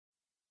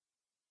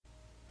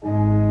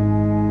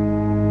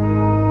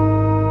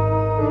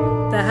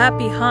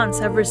happy haunts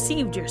have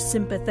received your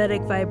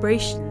sympathetic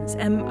vibrations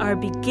and are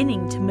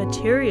beginning to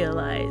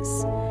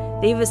materialize.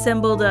 They've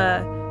assembled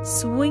a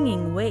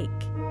swinging wake,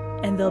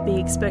 and they'll be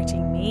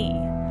expecting me.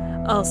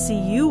 I'll see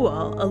you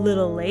all a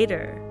little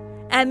later.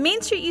 At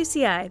Main Street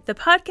UCI, the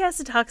podcast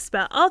that talks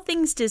about all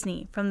things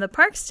Disney, from the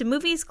parks to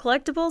movies,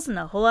 collectibles, and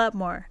a whole lot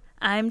more.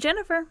 I'm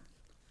Jennifer.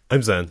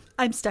 I'm Zen.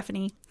 I'm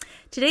Stephanie.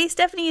 Today,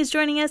 Stephanie is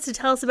joining us to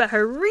tell us about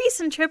her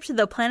recent trip to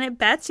the planet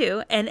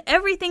Batuu and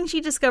everything she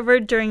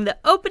discovered during the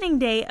opening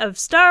day of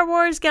Star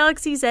Wars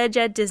Galaxy's Edge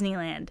at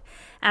Disneyland.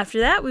 After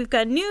that, we've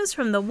got news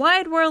from the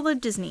wide world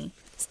of Disney.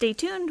 Stay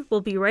tuned.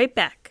 We'll be right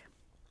back.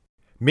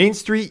 Main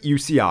Street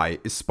UCI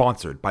is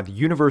sponsored by the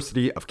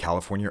University of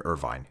California,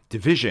 Irvine,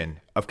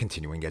 Division of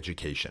Continuing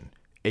Education,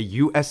 a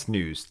U.S.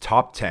 News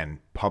Top 10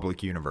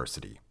 public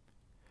university.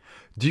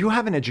 Do you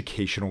have an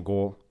educational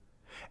goal?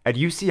 At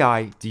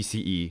UCI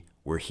DCE,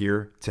 we're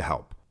here to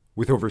help.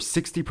 With over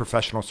 60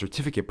 professional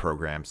certificate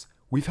programs,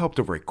 we've helped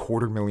over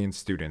 250,000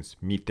 students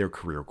meet their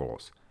career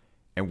goals,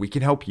 and we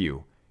can help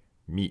you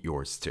meet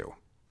yours too.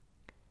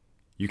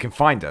 You can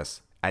find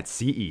us at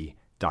ce.uci.edu.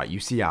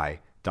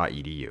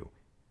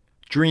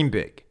 Dream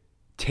big,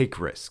 take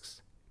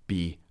risks,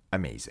 be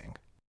amazing.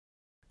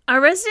 Our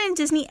resident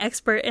Disney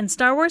expert and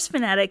Star Wars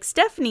fanatic,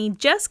 Stephanie,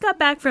 just got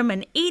back from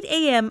an 8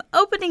 a.m.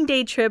 opening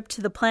day trip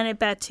to the planet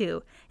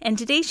Batuu, and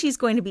today she's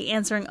going to be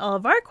answering all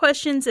of our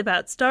questions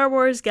about Star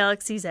Wars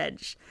Galaxy's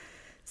Edge.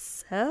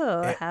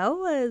 So, how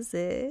was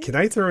it? Can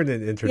I throw in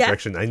an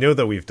interjection? Yeah. I know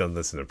that we've done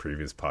this in a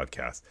previous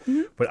podcast,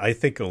 but I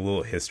think a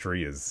little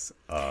history is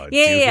due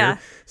here.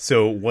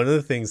 So one of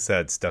the things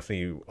that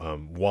Stephanie,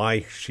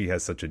 why she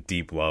has such a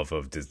deep love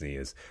of Disney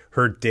is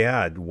her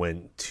dad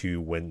went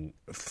to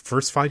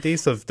first 5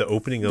 days of the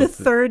opening of the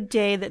third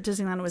day that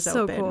Disneyland was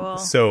open. Cool.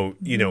 So,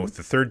 you know,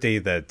 the third day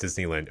that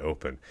Disneyland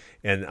opened.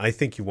 And I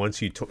think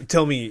once you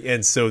tell me,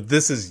 and so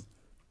this is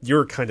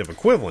your kind of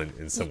equivalent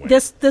in some way.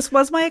 This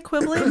was my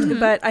equivalent,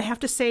 but I have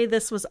to say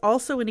this was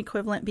also an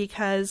equivalent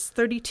because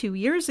 32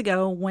 years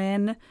ago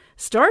when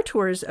Star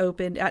Tours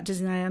opened at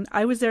Disneyland,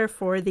 I was there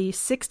for the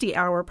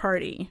 60-hour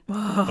party.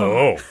 Whoa.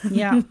 Oh.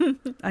 Yeah,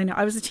 I know.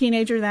 I was a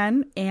teenager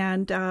then,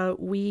 and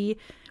we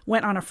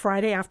went on a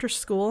Friday after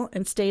school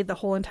and stayed the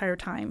whole entire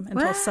time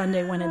until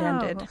Sunday when it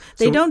ended.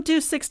 They don't do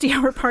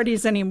 60-hour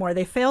parties anymore.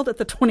 They failed at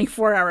the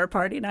 24-hour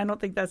party, and I don't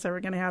think that's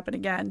ever going to happen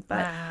again.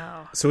 But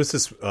So is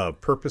this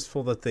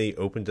purposeful that they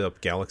opened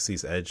up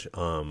Galaxy's Edge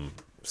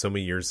so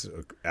many years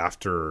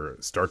after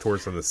Star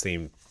Tours on the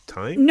same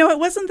time? No, it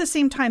wasn't the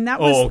same time. That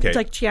was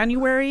like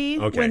January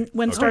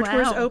when Star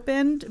Tours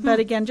opened. But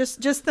again,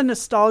 just the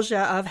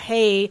nostalgia of,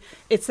 hey,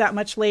 it's that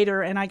much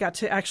later, and I got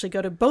to actually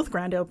go to both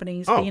grand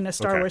openings, being a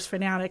Star Wars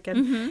fanatic,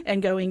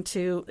 and going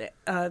to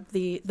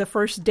the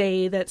first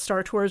day that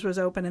Star Tours was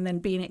open, and then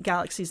being at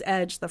Galaxy's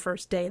Edge the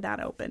first day that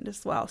opened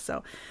as well.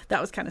 So that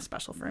was kind of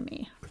special for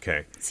me.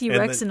 Okay.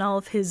 T-Rex and all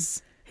of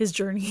his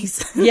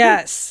journeys.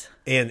 Yes.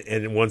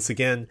 And once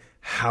again,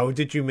 how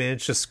did you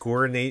manage to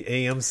score an 8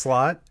 a.m.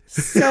 slot?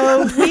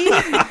 So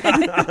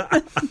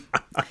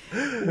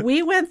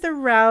we went the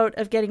route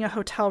of getting a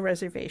hotel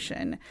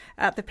reservation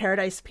at the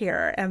Paradise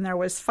Pier, and there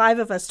was 5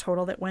 of us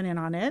total that went in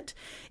on it.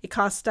 It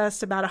cost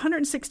us about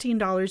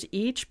 $116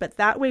 each, but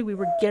that way we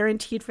were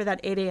guaranteed for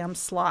that 8 a.m.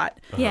 slot.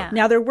 Yeah.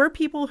 Now, there were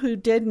people who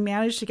did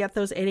manage to get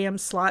those 8 a.m.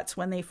 slots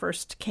when they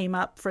first came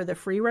up for the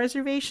free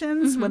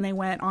reservations, when they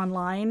went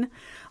online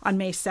on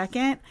May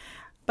 2nd.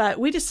 But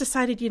we just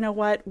decided, you know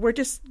what, we're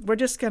just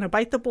going to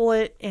bite the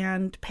bullet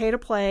and pay to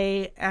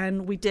play,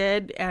 and we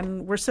did,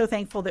 and we're so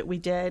thankful that we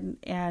did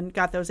and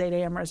got those 8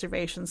 a.m.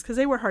 reservations because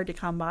they were hard to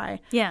come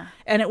by. Yeah.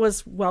 And it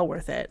was well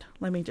worth it.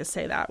 Let me just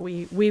say that.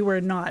 We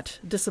were not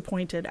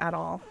disappointed at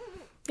all.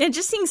 Yeah,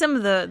 just seeing some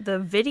of the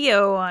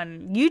video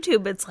on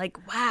YouTube, it's like,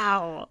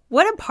 wow,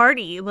 what a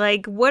party.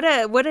 Like, what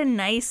a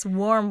nice,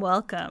 warm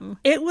welcome.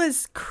 It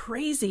was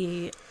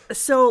crazy.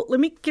 So let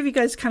me give you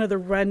guys kind of the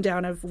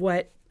rundown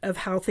of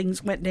how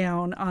things went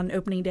down on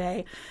opening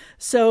day.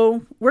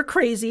 So we're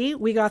crazy.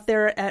 We got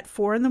there at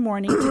 4 a.m.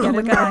 to get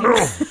in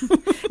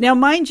line. Now,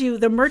 mind you,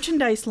 the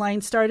merchandise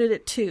line started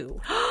at 2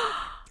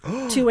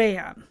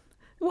 a.m.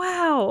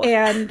 Wow.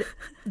 And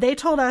they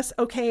told us,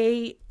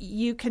 okay,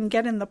 you can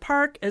get in the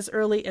park as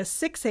early as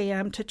 6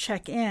 a.m. to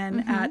check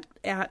in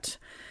at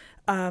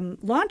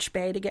Launch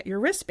Bay to get your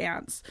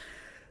wristbands.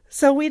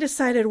 So we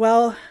decided,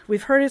 well,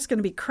 we've heard it's going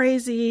to be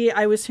crazy.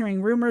 I was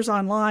hearing rumors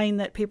online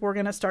that people were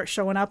going to start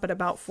showing up at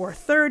about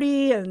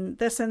 4:30 and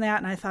this and that.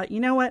 And I thought, you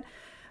know what?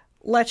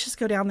 Let's just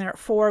go down there at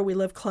 4. We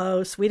live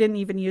close. We didn't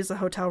even use the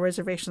hotel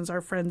reservations.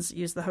 Our friends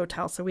used the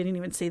hotel, so we didn't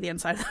even see the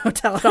inside of the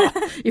hotel at all,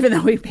 even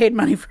though we paid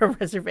money for a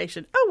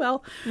reservation. Oh,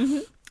 well.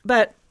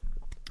 But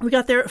we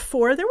got there at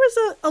 4. There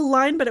was a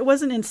line, but it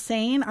wasn't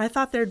insane. I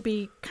thought there'd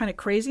be kind of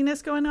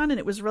craziness going on, and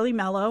it was really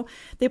mellow.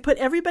 They put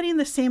everybody in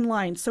the same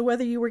line. So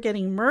whether you were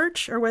getting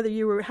merch or whether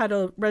you had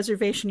a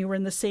reservation, you were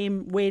in the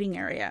same waiting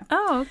area.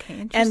 Oh,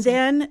 okay. And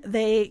then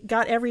they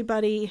got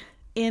everybody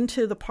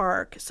into the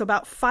park. So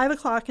about 5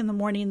 o'clock in the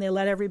morning, they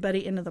let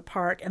everybody into the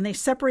park and they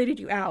separated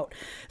you out.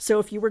 So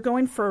if you were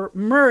going for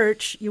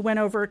merch, you went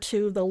over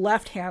to the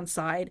left-hand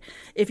side.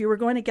 If you were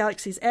going to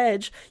Galaxy's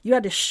Edge, you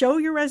had to show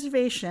your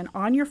reservation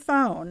on your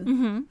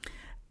phone.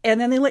 And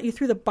then they let you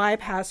through the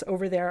bypass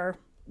over there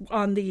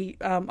on the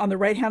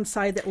right-hand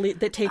side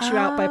that takes you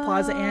out by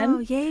Plaza Inn. Oh,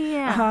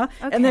 yeah.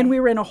 Okay. And then we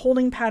were in a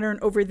holding pattern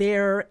over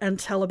there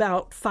until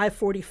about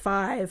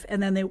 5:45,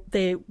 and then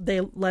they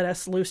let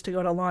us loose to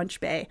go to Launch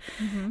Bay.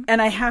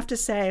 And I have to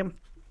say,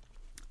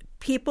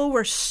 people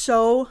were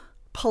so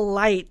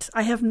polite.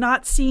 I have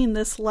not seen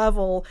this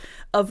level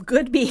of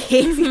good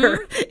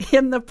behavior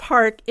in the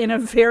park in a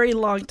very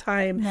long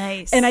time.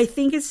 Nice. And I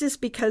think it's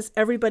just because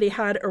everybody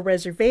had a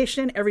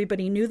reservation.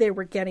 Everybody knew they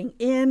were getting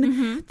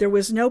in. There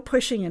was no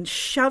pushing and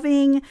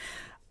shoving.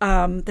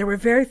 There were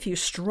very few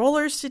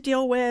strollers to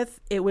deal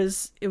with. It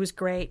was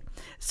great.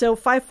 So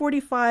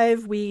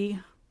 5:45, we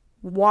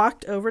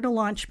walked over to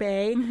Launch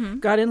Bay,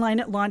 got in line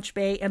at Launch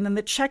Bay, and then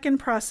the check-in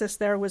process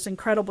there was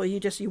incredible.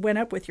 You went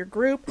up with your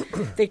group,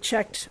 they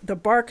checked the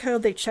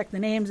barcode, they checked the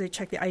names, they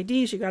checked the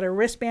IDs, you got a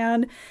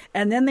wristband,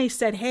 and then they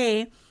said,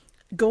 hey,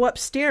 go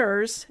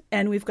upstairs,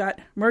 and we've got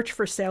merch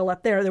for sale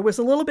up there. There was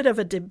a little bit of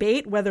a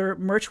debate whether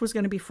merch was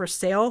going to be for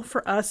sale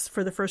for us,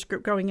 for the first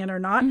group going in or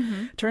not.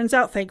 Turns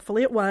out,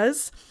 thankfully, it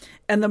was.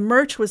 And the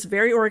merch was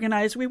very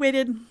organized. We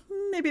waited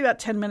maybe about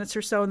 10 minutes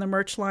or so in the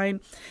merch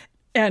line,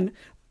 and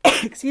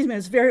excuse me, it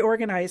was very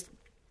organized.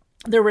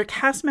 There were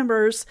cast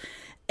members,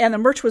 and the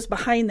merch was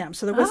behind them.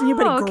 So there wasn't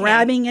anybody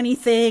grabbing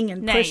anything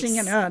and pushing,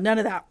 and none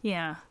of that.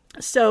 Yeah.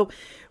 So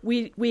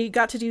we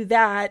got to do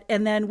that,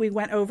 and then we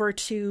went over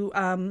to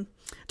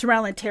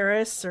Roundland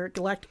Terrace or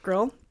Galactic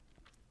Grill,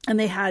 and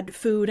they had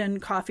food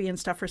and coffee and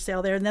stuff for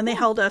sale there. And then they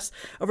held us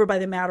over by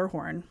the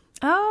Matterhorn.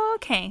 Oh,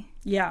 okay.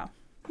 Yeah.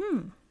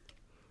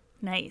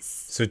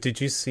 Nice. So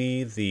did you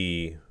see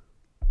the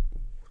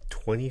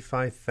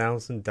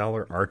 $25,000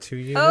 R2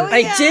 unit? Oh, yeah.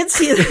 I did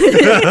see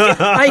that.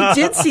 I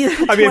did see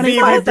that. I mean,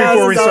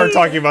 before we start $25,000.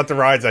 talking about the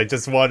rides, I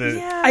just wanted.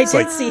 Yeah. I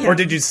did see him. Or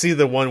did you see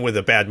the one with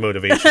a bad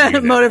motivation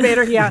unit?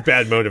 Motivator, yeah.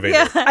 Bad motivator.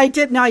 Yeah, I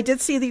did. No, I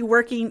did see the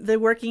working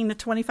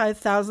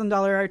 $25,000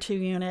 R2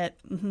 unit.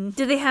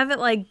 Did they have it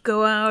like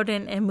go out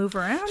and move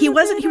around? He a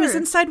wasn't. bit, He was or-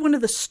 inside one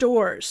of the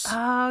stores.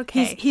 Oh,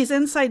 okay. He's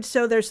inside.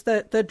 So there's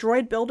the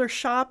droid builder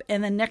shop,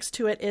 and then next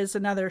to it is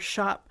another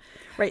shop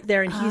right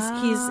there, and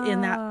he's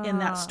in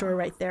that store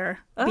right there,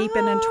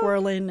 beeping and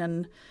twirling,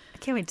 and I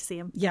can't wait to see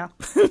him. yeah.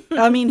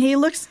 I mean, he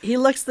looks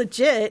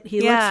legit.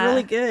 He Yeah. looks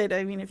really good.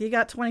 I mean, if you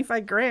got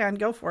 $25,000,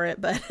 go for it.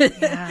 But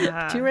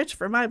Yeah. too rich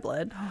for my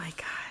blood. Oh my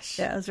gosh.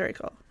 Yeah, it was very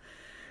cool.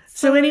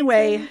 So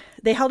anyway,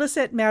 they held us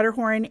at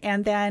Matterhorn,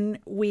 and then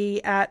we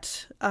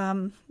at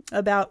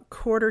about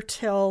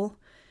 8:15,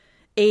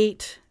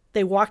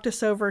 they walked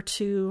us over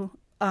to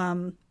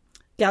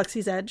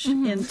Galaxy's Edge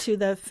into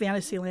the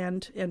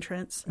Fantasyland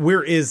entrance.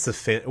 Where is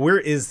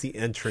the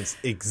entrance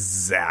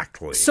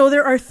exactly? So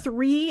there are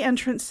 3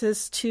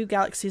 entrances to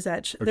Galaxy's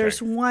Edge. Okay. There's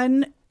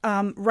one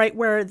right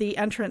where the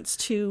entrance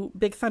to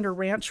Big Thunder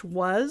Ranch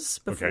was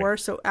before.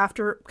 Okay. So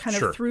after kind of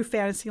Sure. through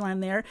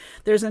Fantasyland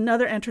there's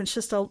another entrance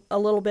just a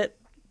little bit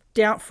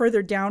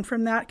further down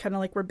from that, kind of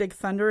like where Big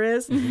Thunder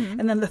is.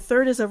 And then the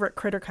third is over at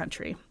Critter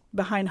Country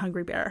behind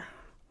Hungry Bear.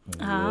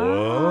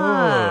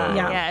 Whoa.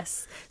 Yeah.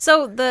 Yes.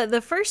 So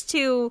the first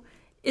two,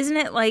 isn't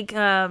it like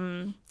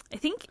I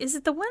think, is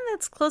it the one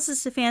that's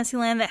closest to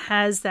Fantasyland that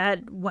has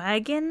that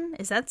wagon?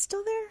 Is that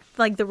still there?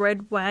 Like the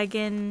red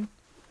wagon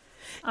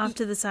off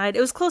to the side.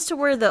 It was close to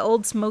where the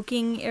old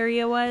smoking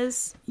area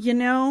was. You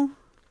know,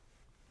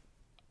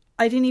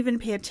 I didn't even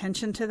pay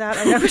attention to that.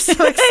 I was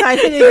so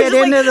excited to get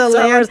into the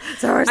land.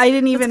 Star Wars, I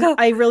didn't even. let's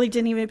go. I really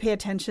didn't even pay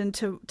attention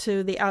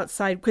to the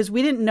outside because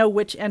we didn't know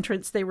which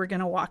entrance they were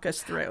going to walk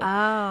us through.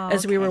 Oh,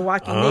 as we were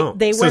walking, Oh.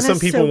 they So went some us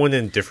people so- went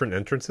in different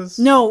entrances?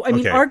 No, I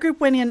mean Okay. our group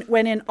went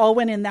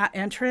in that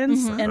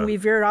entrance, and we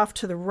veered off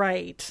to the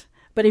right.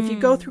 But if you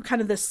go through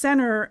kind of the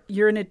center,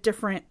 you're in a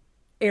different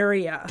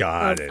area.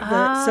 Got of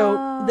it.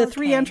 So the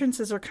 3 okay.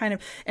 entrances are kind of,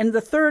 and the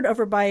third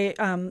over by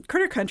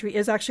Critter Country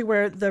is actually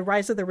where the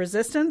Rise of the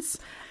Resistance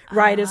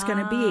ride is going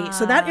to be.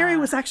 So that area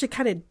was actually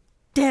kind of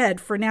dead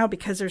for now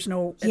because there's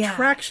no Yeah.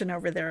 attraction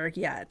over there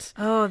yet.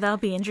 Oh, that'll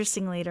be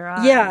interesting later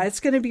on. Yeah,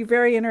 it's going to be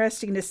very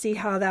interesting to see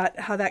how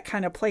that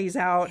kind of plays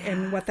out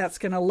and what that's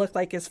going to look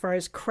like as far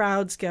as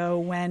crowds go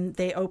when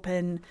they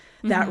open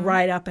that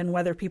ride up, and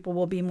whether people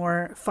will be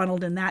more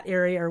funneled in that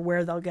area or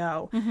where they'll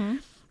go.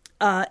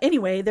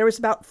 Anyway, there was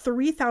about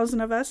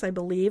 3,000 of us, I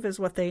believe, is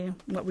what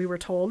we were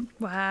told,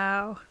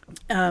 Wow.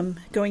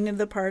 going into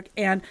the park,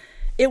 and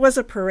it was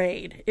a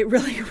parade. It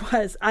really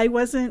was. I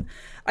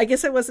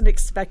guess I wasn't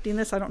expecting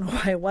this. I don't know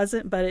why I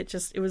wasn't, but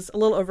it was a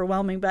little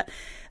overwhelming. But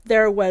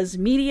there was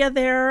media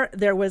there.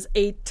 There was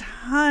a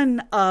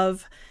ton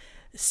of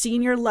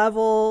senior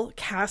level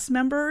cast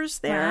members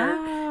there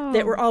Wow.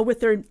 that were all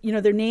with their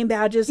name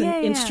badges and Yeah,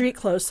 in yeah. street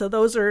clothes. So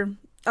those are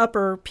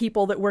upper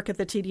people that work at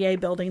the TDA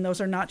building.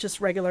 Those are not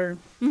just regular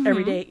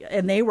everyday.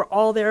 And they were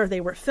all there. They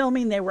were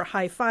filming. They were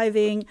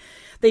high-fiving.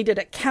 They did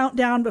a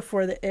countdown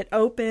before it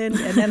opened.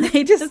 And then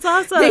they just,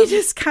 That's awesome. They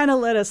just kind of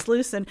let us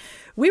loose. And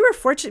we were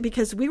fortunate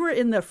because we were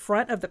in the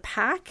front of the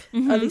pack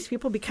of these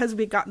people because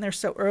we'd gotten there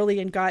so early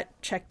and got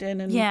checked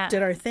in and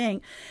did our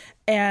thing.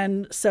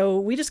 And so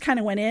we just kind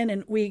of went in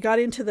and we got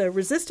into the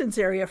resistance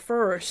area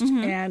first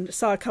and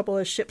saw a couple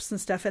of ships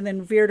and stuff and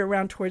then veered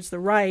around towards the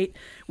right,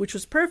 which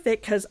was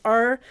perfect because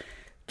our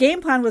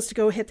game plan was to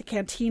go hit the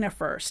cantina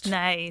first.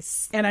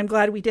 Nice. And I'm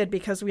glad we did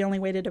because we only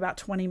waited about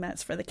 20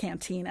 minutes for the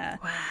cantina.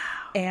 Wow.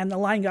 And the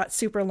line got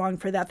super long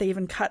for that. They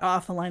even cut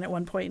off the line at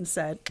one point and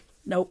said,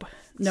 nope,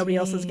 nobody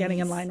else is getting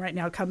in line right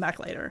now. Come back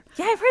later.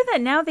 Yeah, I've heard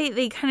that now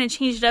they kind of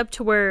changed it up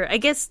to where I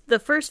guess the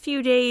first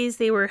few days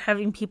they were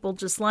having people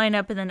just line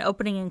up and then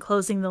opening and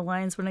closing the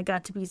lines when it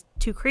got to be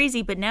too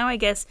crazy. But now I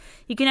guess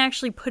you can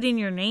actually put in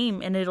your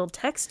name and it'll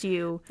text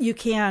you. You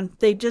can.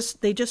 They just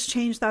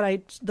changed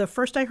that. The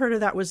first I heard of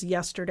that was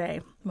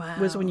yesterday. Wow.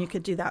 Was when you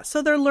could do that.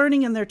 So they're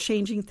learning and they're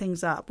changing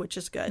things up, which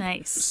is good.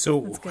 Nice.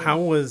 So how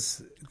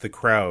was the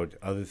crowd,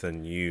 other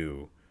than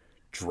you,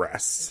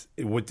 dressed?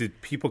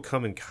 Did people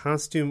come in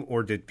costume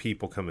or did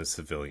people come as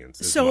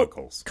civilians, as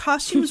locals?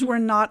 Costumes were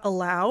not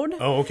allowed.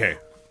 Oh, okay.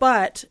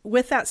 But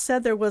with that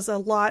said, there was a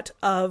lot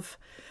of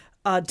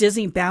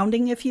Disney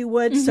bounding, if you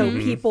would. So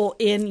people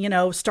in,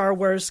 Star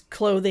Wars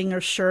clothing or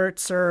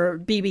shirts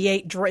or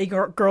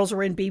BB-8, girls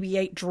were in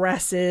BB-8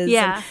 dresses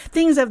and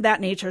things of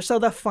that nature. So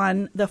the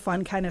fun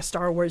kind of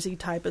Star Wars-y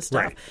type of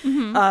stuff.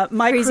 Right.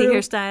 My crazy crew,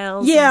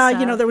 hairstyles. Yeah, and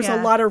stuff. there was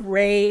a lot of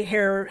Rey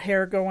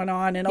hair going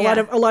on and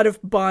a lot of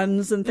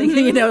buns and things,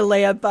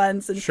 Leia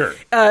buns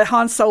and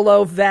Han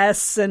Solo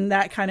vests and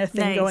that kind of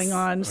thing going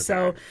on.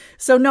 Okay.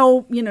 So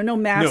no, no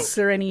masks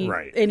or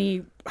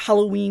any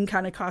Halloween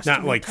kind of costume.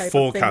 Not like type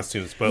full of thing.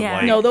 costumes, but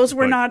like no, those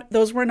were not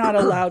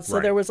allowed. So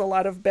Right. there was a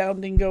lot of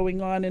bounding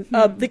going on, and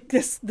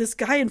this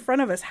guy in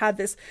front of us had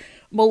this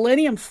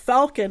Millennium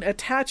Falcon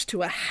attached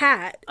to a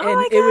hat,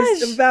 and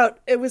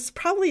it was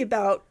probably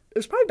about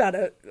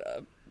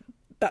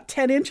about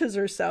 10 inches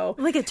or so.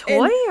 Like a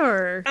toy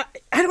or?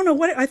 I don't know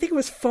what, I think it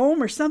was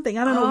foam or something.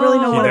 I don't really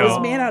know what it was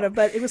made out of,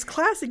 but it was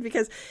classic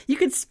because you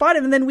could spot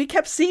him and then we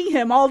kept seeing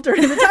him all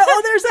during the time.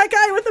 Oh, there's that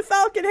guy with the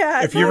Falcon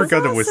hat. If you ever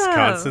go to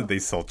Wisconsin, they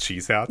sell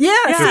cheese hats. Yeah.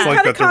 It's just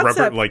like the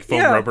rubber, like foam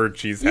Yeah. rubber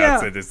cheese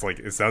hats. And it's like,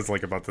 it sounds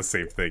like about the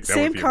same thing. That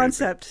Same would be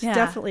concept. Yeah.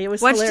 Definitely. It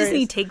was Watch hilarious.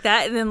 Disney take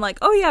that and then like,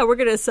 oh yeah, we're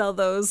going to sell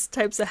those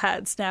types of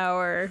hats now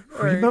or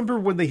Remember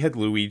when they had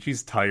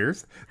Luigi's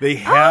tires? They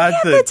had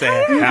the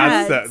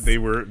hats that they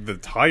were the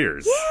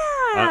tires.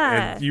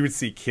 Yeah. And you would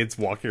see kids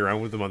walking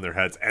around with them on their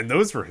heads, and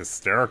those were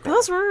hysterical.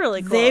 Those were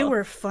really cool. They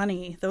were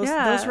funny. Those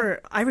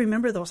were. I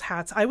remember those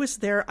hats. I was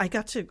there. I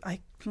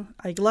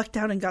lucked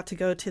out and got to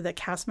go to the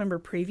cast member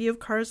preview of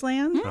Cars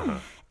Land,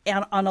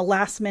 and on a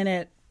last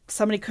minute,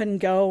 somebody couldn't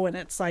go, and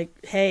it's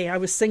like, hey, I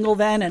was single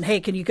then, and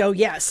hey, can you go?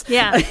 Yes.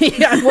 Yeah.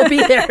 Yeah, we'll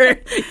be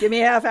there. Give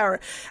me a half hour.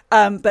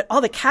 But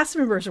all the cast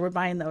members were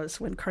buying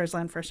those when Cars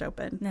Land first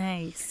opened.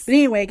 Nice. But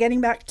anyway,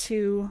 getting back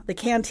to the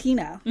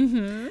cantina.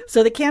 Mm-hmm.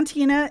 So the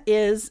cantina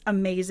is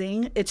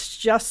amazing. It's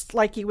just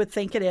like you would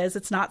think it is.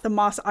 It's not the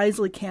Mos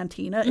Eisley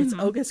Cantina. It's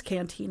Oga's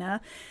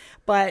Cantina.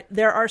 But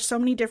there are so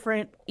many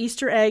different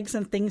Easter eggs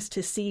and things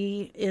to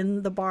see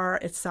in the bar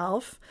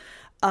itself.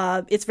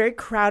 It's very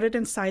crowded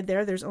inside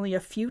there. There's only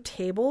a few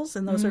tables,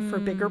 and those are for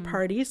bigger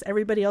parties.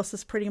 Everybody else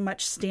is pretty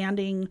much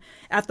standing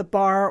at the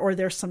bar, or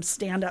there's some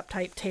stand-up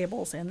type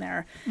tables in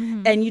there.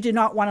 Mm-hmm. And you do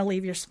not want to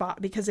leave your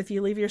spot, because if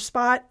you leave your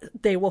spot,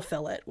 they will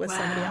fill it with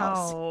somebody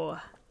else.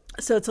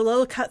 So it's a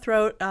little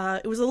cutthroat.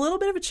 It was a little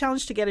bit of a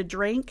challenge to get a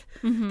drink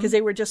because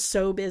they were just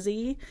so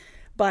busy.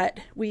 But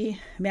we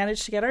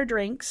managed to get our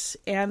drinks,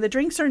 and the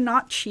drinks are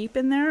not cheap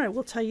in there. I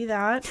will tell you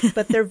that,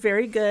 but they're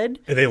very good.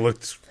 And they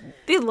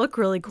look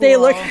really cool.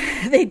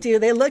 They do.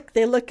 They look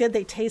good.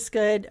 They taste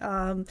good.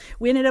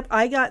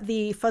 I got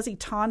the fuzzy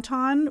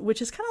tauntaun,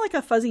 which is kind of like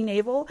a fuzzy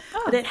navel,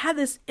 but it had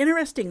this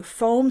interesting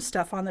foam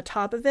stuff on the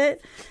top of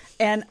it.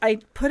 And I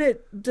put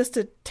it, just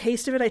a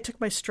taste of it, I took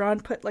my straw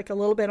and put like a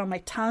little bit on my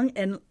tongue,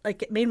 and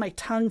like it made my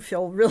tongue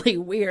feel really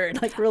weird,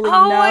 like really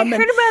numb. Oh, I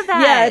heard about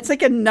that. Yeah, it's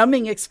like a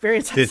numbing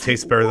experience. Did it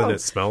taste better than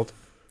it smelled?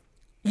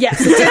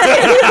 Yes.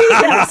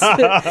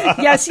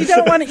 Yes, you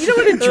don't want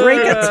to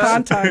drink a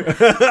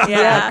tauntaun.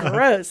 Yeah,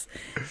 gross.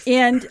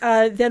 And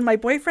then my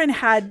boyfriend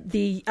had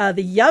the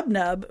Yub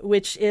Nub,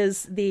 which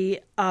is the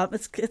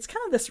it's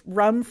kind of this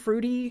rum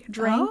fruity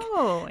drink.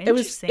 Oh,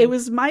 interesting. It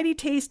was mighty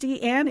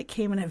tasty, and it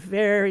came in a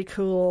very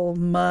cool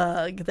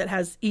mug that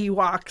has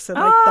Ewoks and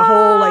like the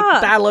whole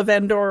like Battle of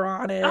Endor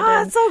on it.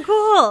 That's so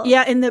cool.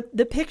 Yeah, and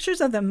the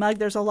pictures of the mug,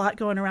 there's a lot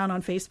going around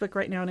on Facebook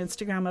right now and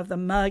Instagram of the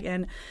mug,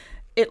 and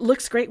it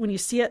looks great when you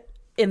see it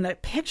in the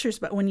pictures,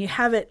 but when you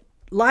have it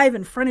live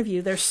in front of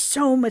you, there's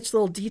so much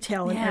little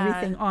detail and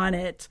everything on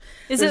it.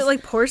 Is it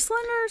like porcelain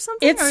or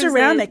something? It's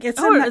ceramic. It's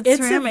ceramic,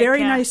 a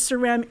very nice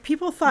ceramic.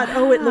 People thought,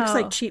 it looks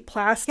like cheap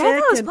plastic. Yeah, I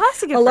thought it was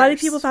plastic at a lot first. of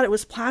people thought it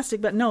was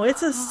plastic, but no,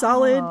 it's a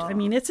solid. I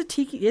mean, it's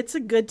a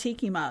good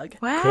tiki mug.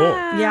 Wow.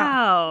 Cool.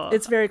 Yeah,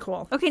 it's very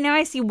cool. Okay, now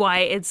I see why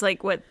it's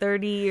like what,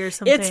 30 or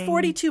something. It's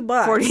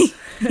 $42. 40.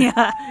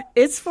 Yeah,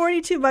 it's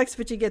 $42,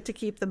 but you get to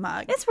keep the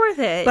mug. it's worth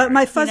it. But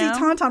my fuzzy you know?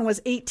 tauntaun was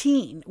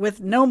 $18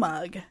 with no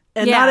mug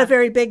and not a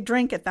very big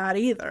drink at that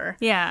either.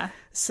 Yeah.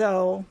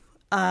 So,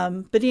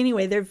 but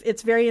anyway,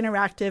 it's very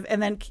interactive.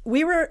 And then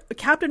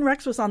Captain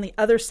Rex was on the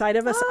other side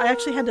of us. I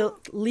actually had to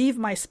leave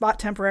my spot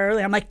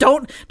temporarily. I'm like,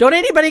 don't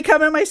anybody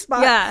come in my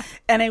spot. Yeah.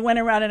 And I went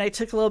around and I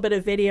took a little bit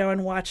of video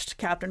and watched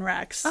Captain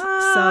Rex.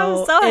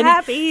 Oh, so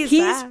happy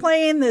he's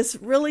playing this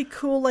really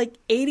cool, like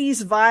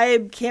 80s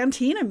vibe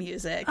cantina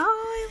music. Oh,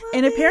 I love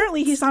And it.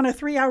 apparently he's on a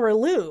 3-hour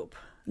loop.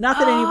 Not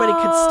that anybody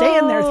could stay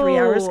in there 3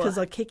 hours because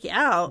they'll kick you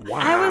out. Wow.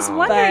 I was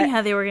wondering But-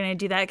 how they were going to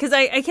do that because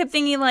I kept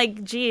thinking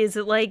like, gee, is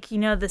it like,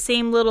 the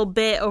same little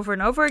bit over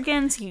and over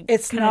again? So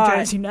It's kind of not.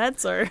 drives you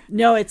nuts, or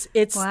No, it's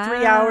 3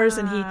 hours,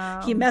 and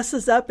Wow. he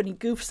messes up and he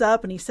goofs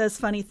up and he says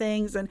funny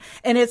things, and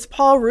it's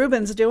Paul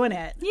Rubens doing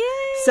it. Yay!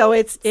 So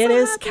it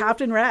is happy.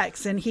 Captain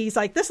Rex, and he's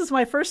like, "This is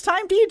my first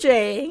time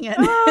DJing," and,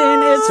 Oh,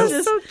 and it's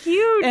just so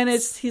cute. and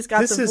he's got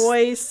This the is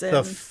voice and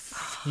the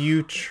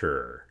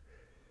future,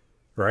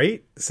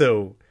 right?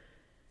 So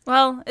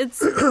Well, it's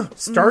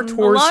Star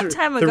Tours, long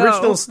time the ago.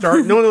 original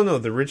Star. No,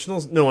 the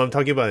originals. No, I'm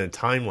talking about a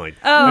timeline.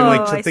 Oh, I'm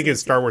like I thinking see. of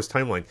Star Wars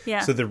timeline. Yeah.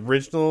 So the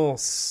original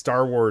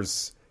Star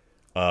Wars,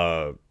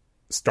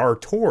 Star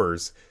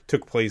Tours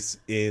took place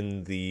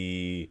in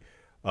the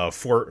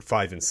 4,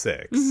 5, and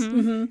 6,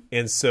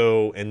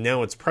 and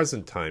now it's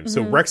present time.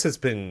 So Rex has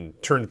been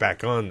turned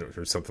back on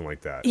or something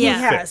like that. he Yeah.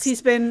 has. Fixed.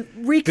 He's been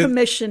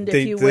recommissioned, Do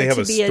if you they would, have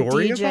to a be a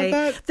story DJ.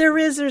 about that?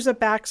 There's a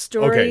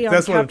backstory Okay, on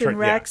that's what I'm Captain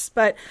trying- yeah. Rex,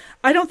 but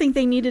I don't think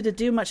they needed to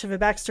do much of a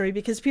backstory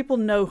because people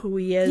know who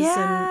he is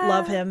and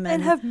love him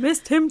and have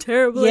missed him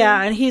terribly.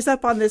 Yeah, and he's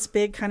up on this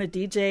big kind of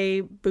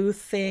DJ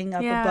booth thing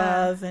up Yeah.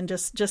 above and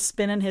just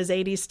spinning his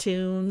 80s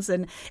tunes.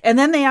 And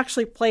then they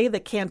actually play the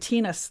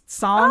Cantina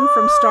song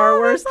from Star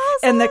Wars. that's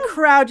And the awesome.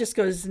 crowd just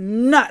goes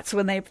nuts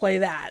when they play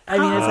that. I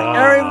mean, it's like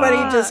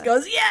everybody just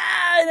goes,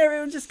 yeah, and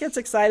everyone just gets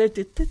excited.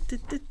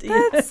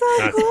 That's so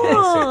That's cool.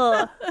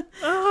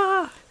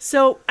 awesome.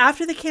 So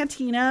after the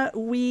Cantina,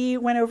 we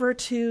went over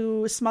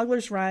to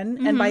Smuggler's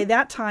Run. And by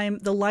that time,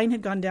 the line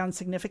had gone down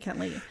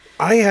significantly.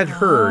 I had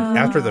heard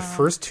after the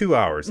first 2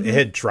 hours, it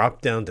had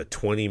dropped down to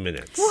 20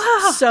 minutes.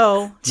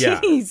 So Yeah.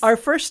 Jeez. Our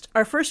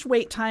first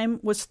wait time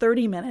was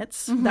 30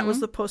 minutes. That was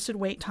the posted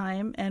wait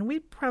time, and we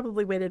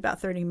probably waited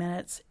about 30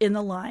 minutes in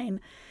the line.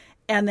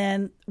 And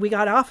then we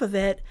got off of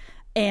it,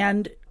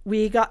 and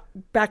we got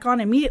back on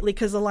immediately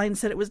because the line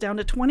said it was down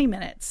to 20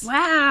 minutes.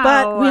 Wow.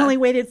 But we only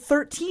waited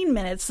 13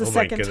 minutes the Oh my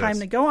second goodness. time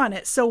to go on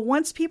it. So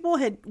once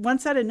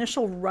that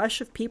initial rush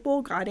of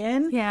people got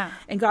in Yeah.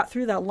 and got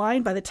through that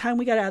line, by the time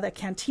we got out of that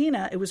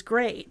cantina, it was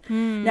great.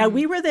 Now,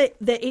 we were the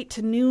 8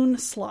 to noon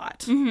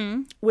slot,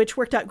 which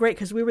worked out great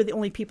because we were the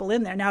only people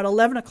in there. Now, at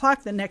 11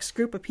 o'clock, the next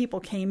group of people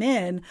came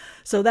in.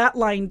 So that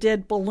line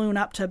did balloon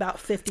up to about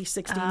 50,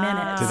 60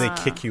 minutes. Did they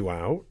kick you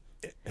out?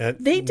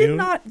 They did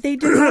not. They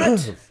did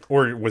not.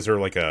 Or was there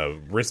like a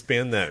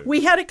wristband that?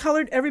 We had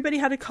everybody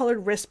had a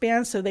colored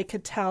wristband so they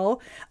could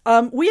tell.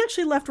 We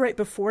actually left right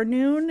before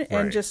noon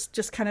and Right.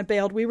 just kind of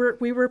bailed. We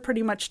were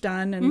pretty much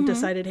done and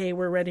decided, hey,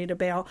 we're ready to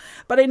bail.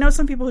 But I know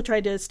some people who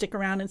tried to stick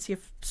around and see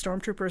if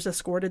stormtroopers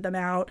escorted them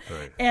out.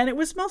 Right. And it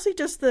was mostly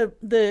just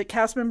the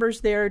cast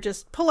members there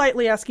just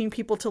politely asking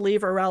people to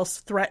leave or else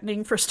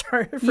threatening for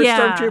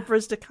Yeah.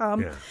 stormtroopers to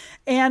come. Yeah.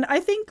 And I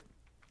think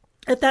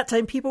at that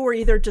time, people were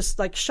either just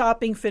like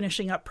shopping,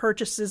 finishing up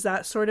purchases,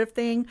 that sort of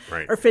thing,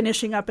 Right. or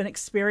finishing up an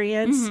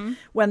experience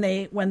when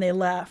they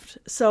left.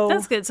 So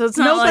That's good. So it's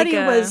not nobody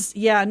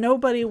like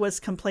nobody was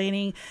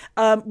complaining.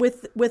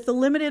 With the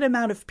limited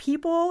amount of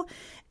people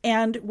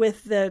and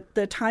with the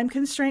time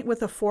constraint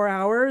with the 4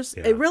 hours,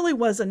 Yeah. it really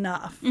was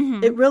enough.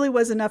 It really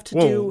was enough to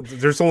Well, do.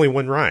 there's only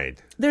one ride.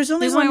 There's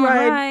only There's one only one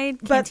ride, ride,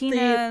 but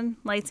cantina,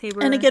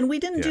 lightsaber. and again, we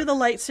didn't Yeah. do the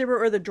lightsaber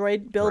or the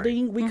droid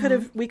building.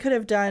 Right. We could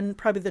have done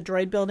probably the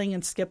droid building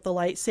and skipped the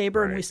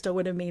lightsaber, and we Right. still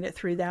would have made it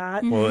through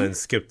that. Well, and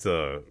skip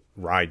the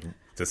ride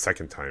the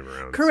second time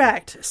around.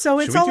 Correct. So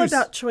it's we all do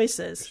about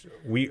choices.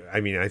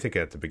 I think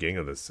at the beginning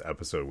of this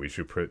episode, we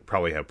should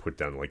probably have put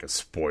down like a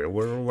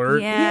spoiler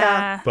alert.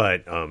 Yeah.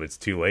 But it's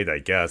too late, I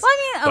guess. Well,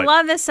 I mean, But- a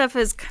lot of this stuff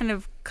is kind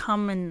of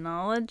common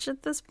knowledge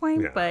at this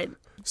point, Yeah. but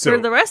So, for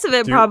the rest of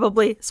it, do-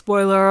 probably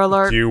spoiler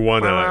alert. Do you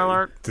want Spoiler to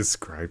alert.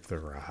 describe the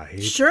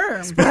ride?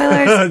 Sure.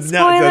 Spoilers. No,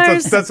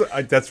 Spoilers.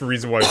 that's the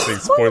reason why I'm saying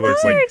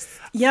spoilers. Like,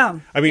 Yeah.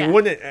 I mean,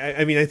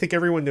 Yeah. I think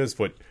everyone knows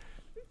what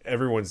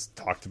everyone's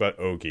talked about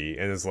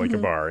Ogie, and it's like a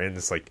bar, and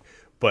it's like,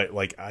 but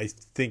like I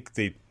think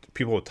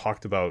people have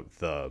talked about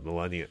the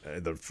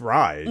the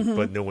ride,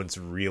 but no one's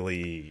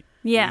really.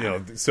 Yeah.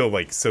 So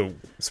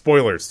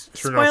spoilers.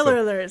 Spoiler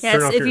alerts.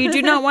 Yes, if you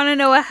do not want to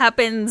know what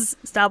happens,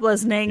 stop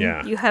listening.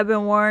 Yeah. You have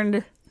been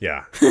warned.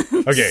 Yeah.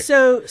 Okay.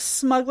 So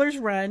Smuggler's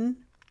Run,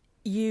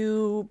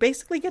 you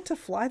basically get to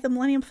fly the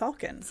Millennium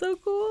Falcon. So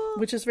cool.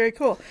 Which is very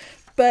cool.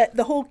 But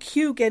the whole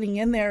queue getting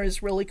in there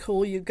is really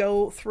cool. You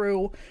go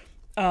through,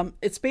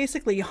 it's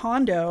basically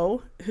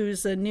Hondo,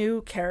 who's a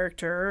new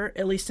character,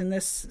 at least in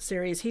this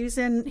series. He's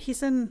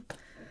in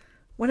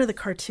one of the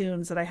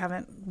cartoons that I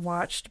haven't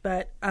watched,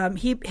 but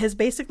he has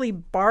basically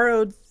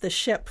borrowed the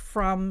ship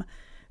from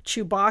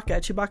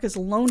Chewbacca. Chewbacca's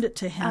loaned it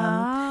to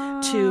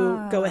him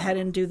to go ahead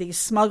and do these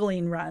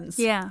smuggling runs.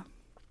 Yeah.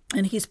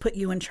 And he's put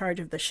you in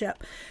charge of the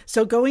ship.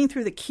 So going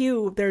through the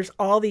queue, there's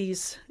all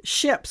these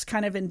ships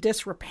kind of in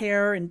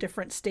disrepair, in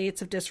different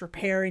states of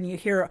disrepair, and you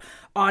hear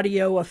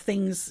audio of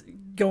things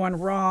going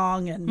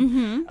wrong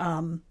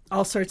and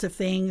all sorts of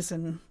things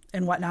and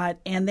whatnot.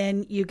 And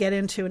then you get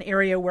into an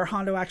area where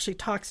Hondo actually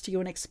talks to you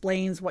and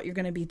explains what you're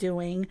going to be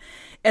doing.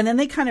 And then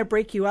they kind of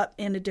break you up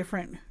into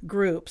different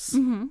groups.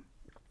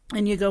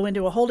 And you go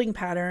into a holding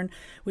pattern,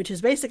 which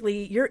is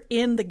basically you're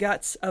in the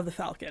guts of the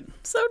Falcon.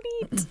 So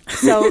neat.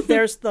 So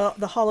there's the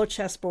hollow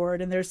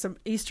chessboard, and there's some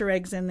Easter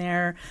eggs in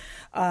there.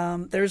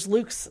 There's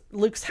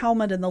Luke's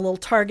helmet and the little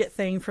target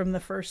thing from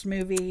the first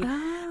movie.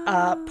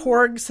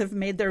 Porgs have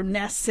made their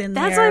nests in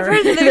there. That's what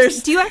I've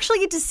heard. Do you actually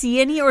get to see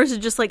any, or is it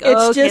just like,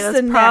 it's just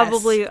that's the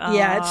probably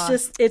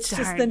nest. It's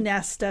just the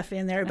nest stuff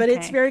in there. But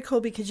it's Okay. very cool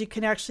because you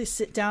can actually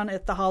sit down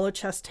at the hollow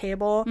chess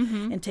table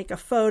and take a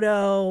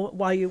photo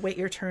while you wait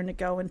your turn to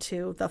go into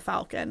the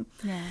Falcon.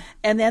 Yeah.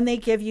 And then they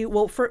give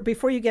you,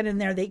 before you get in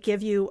there, they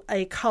give you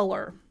a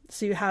color.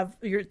 So you have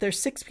there's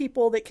 6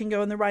 people that can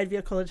go in the ride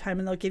vehicle at a time,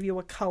 and they'll give you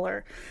a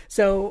color.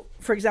 So,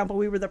 for example,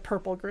 we were the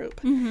purple group,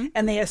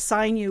 and they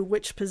assign you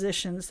which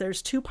positions.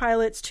 There's 2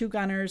 pilots, 2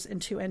 gunners, and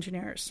 2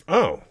 engineers.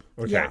 Oh,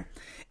 okay. Yeah,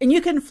 and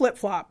you can flip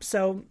flop.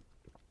 So,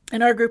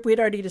 in our group, we'd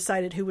already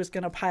decided who was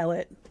going to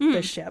pilot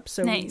the ship.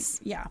 So, nice.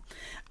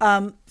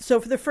 So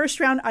for the first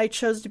round, I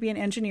chose to be an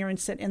engineer and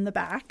sit in the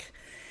back,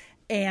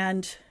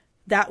 and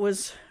that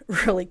was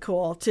really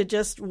cool to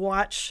just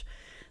watch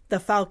the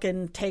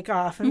Falcon take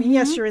off. I mean,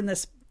 yes, you're in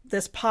this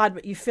pod,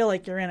 but you feel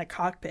like you're in a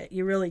cockpit.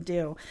 You really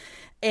do.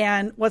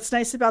 And what's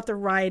nice about the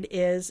ride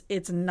is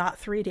it's not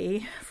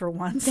 3D for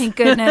once. Thank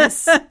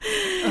goodness.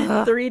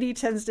 3D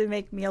tends to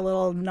make me a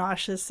little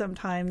nauseous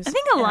sometimes. I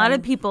think a lot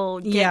of people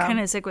get kind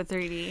of sick with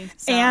 3D.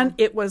 So. And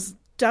it was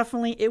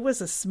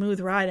a smooth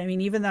ride. I mean,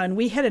 even though, and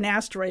we hit an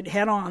asteroid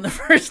head on the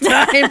first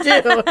time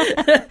too.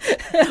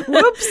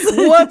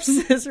 Whoops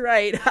is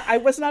right. I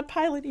was not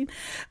piloting,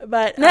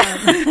 but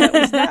that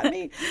was not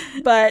me.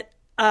 But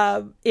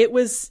it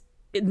was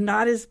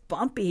not as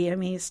bumpy. I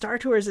mean, Star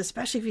Tours,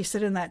 especially if you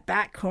sit in that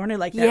back corner,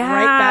 like that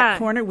right back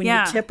corner when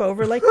you tip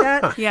over like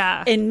that.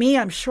 Yeah. And me,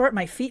 I'm short.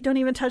 My feet don't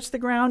even touch the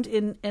ground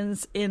in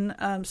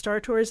Star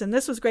Tours. And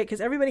this was great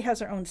because everybody has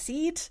their own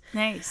seat.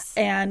 Nice.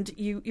 And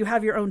you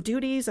have your own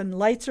duties, and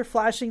lights are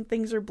flashing,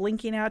 things are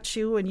blinking at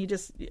you, and you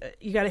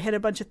got to hit a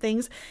bunch of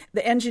things.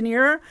 The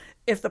engineer,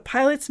 if the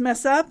pilots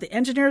mess up, the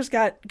engineer's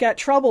got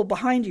trouble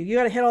behind you. You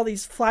got to hit all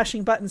these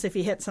flashing buttons if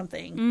you hit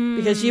something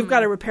because you've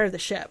got to repair the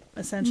ship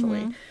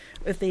essentially.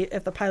 If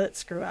the pilots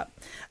screw up.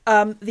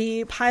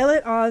 The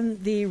pilot on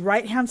the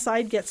right-hand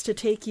side gets to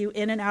take you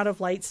in and out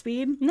of light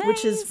speed,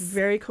 which is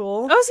very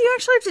cool. Oh, so you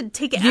actually have to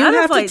take it out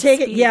of light speed? You have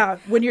to take it, yeah.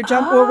 When you're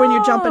when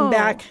you're jumping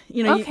back,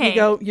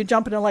 you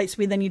jump into light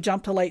speed, then you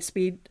jump to light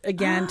speed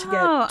again to get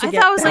I thought it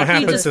was what like you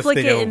happens just if flick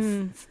they it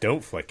and...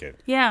 don't flick it?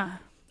 Yeah.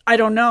 I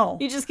don't know.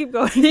 You just keep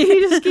going.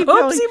 You just keep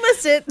going. Oops, you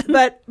missed it.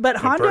 But It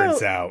Hondo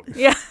burns out.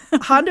 Yeah.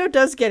 Hondo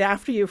does get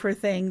after you for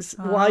things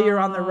while you're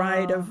on the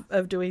ride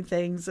of doing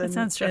things and,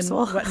 sounds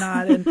stressful. and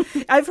whatnot. And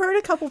I've heard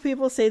a couple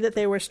people say that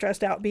they were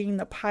stressed out being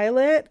the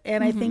pilot,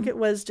 and I think it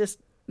was just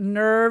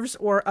nerves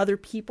or other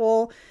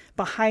people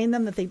behind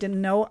them that they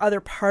didn't know, other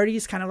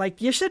parties kind of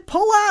like, you should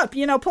pull up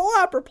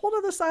or pull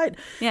to the side.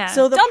 Yeah.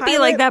 So don't be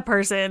like that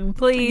person,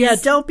 please. Yeah,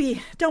 don't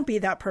be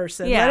that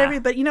person. Yeah. Let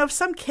everybody, if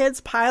some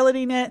kid's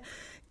piloting it,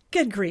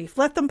 good grief,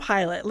 let them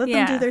pilot. Let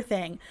them do their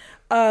thing.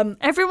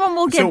 Everyone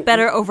will get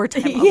better over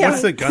time. Yeah.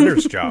 What's the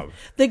gunner's job?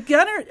 The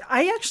gunner,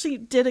 I actually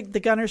did the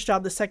gunner's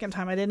job the second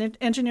time. I didn't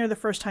engineer the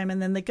first time. And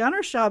then the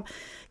gunner's job,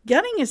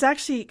 gunning is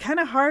actually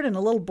kind of hard and a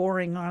little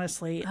boring,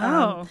 honestly.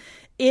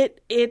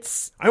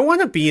 It's. I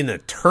want to be in a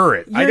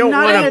turret. I You're don't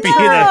not want in to a be in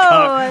a turret.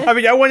 cup. I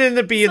mean, I want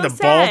to be in So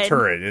the ball sad.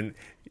 turret. And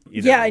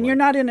And you're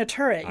not in a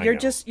turret. I You're know.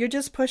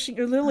 just pushing.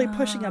 You're literally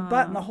pushing a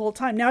button the whole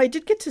time. Now, I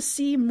did get to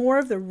see more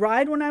of the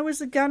ride when I was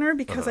a gunner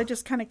because I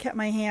just kind of kept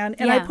my hand,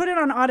 and I Yeah. put it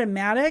on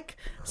automatic,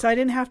 so I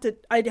didn't have to.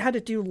 I had to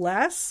do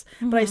less,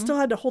 but I still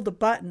had to hold the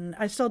button.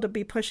 I still had to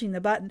be pushing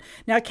the button.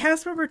 Now, a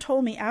cast member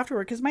told me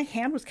afterward because my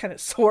hand was kind of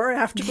sore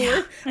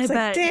afterward. I was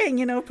like, bet.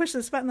 "Dang, push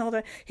this button the whole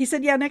time." He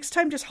said, "Yeah, next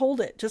time just hold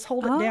it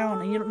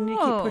down, and you don't need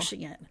to keep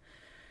pushing it."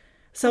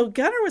 So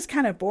gunner was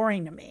kind of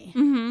boring to me.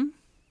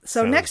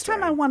 So Sounds next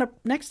time I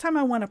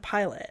want to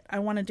pilot. I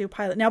want to do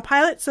pilot. Now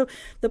so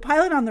the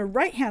pilot on the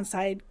right-hand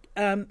side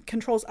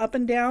controls up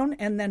and down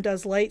and then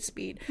does light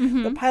speed.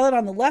 The pilot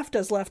on the left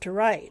does left to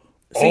right.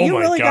 So you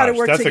really got to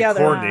work that's together.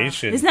 That's a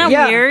coordination. Isn't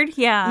that weird?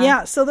 Yeah.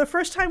 Yeah. So the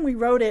first time we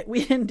wrote it,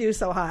 we didn't do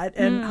so hot.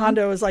 And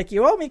Hondo was like,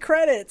 you owe me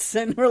credits.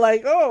 And we're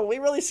like, oh, we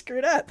really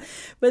screwed up.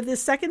 But the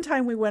second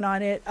time we went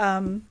on it,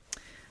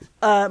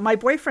 my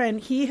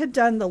boyfriend, he had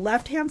done the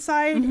left-hand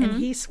side and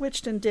he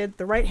switched and did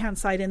the right-hand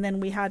side. And then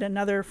we had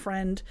another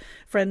friend's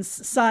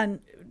son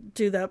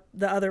do the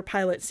other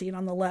pilot scene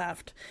on the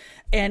left.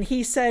 And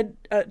he said,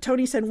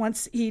 Tony said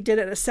once he did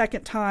it a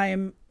second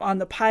time on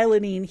the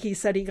piloting, he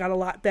said he got a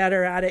lot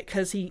better at it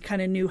because he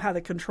kind of knew how the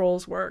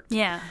controls worked.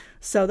 Yeah.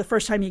 So the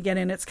first time you get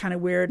in, it's kind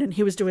of weird. And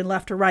he was doing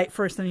left to right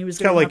first, then he was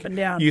going up and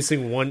down.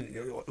 Using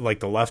like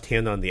the left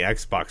hand on the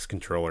Xbox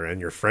controller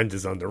and your friend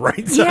is on the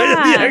right side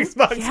of the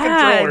Xbox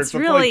controller. It's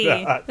really,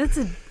 like that.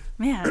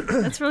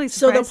 That's really surprising.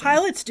 So the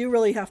pilots do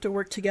really have to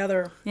work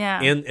together.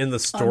 Yeah. And the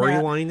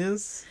storyline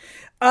is?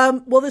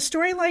 Well, the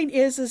storyline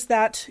is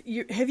that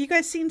have you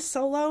guys seen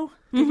Solo?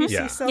 Did you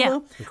see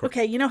Solo? Yeah.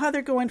 Okay, you know how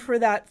they're going for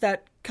that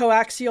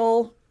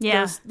coaxial,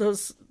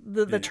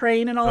 the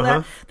train and all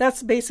that.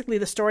 That's basically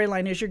the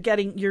storyline. Is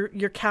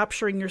you're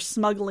capturing, you're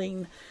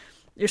smuggling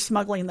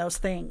those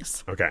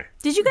things. Okay.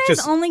 Did you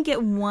guys only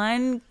get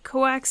one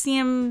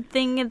coaxium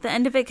thing at the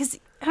end of it? Because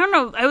I don't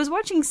know. I was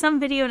watching some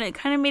video and it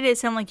kind of made it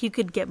sound like you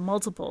could get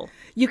multiple.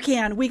 You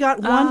can. We got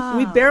one.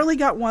 We barely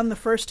got one the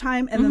first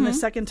time, and then the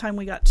second time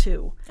we got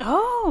two.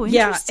 Oh,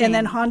 interesting. Yeah, and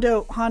then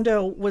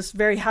Hondo was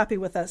very happy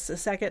with us the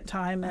second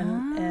time,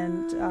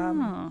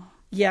 and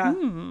yeah.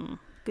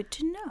 Good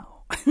to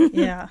know.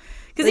 Yeah,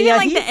 because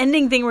even the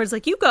ending thing where it's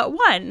like you got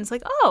one, it's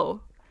like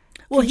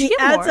well, he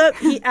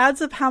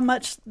adds up how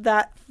much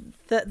that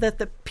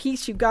the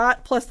piece you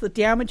got plus the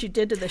damage you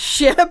did to the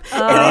ship, and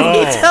then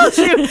he tells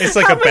you it's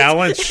like a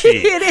balance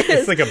sheet. It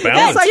is. It's like a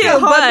balance sheet.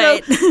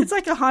 It's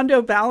like a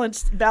Hondo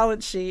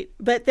balance sheet.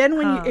 But then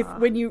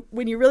when you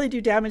really do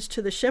damage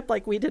to the ship,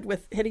 like we did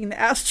with hitting the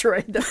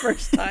asteroid the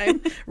first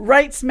time,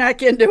 right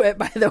smack into it.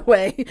 By the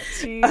way,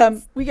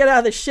 we get out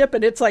of the ship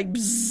and it's like,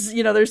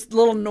 bzz, there's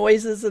little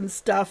noises and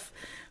stuff.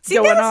 See,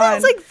 that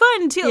sounds like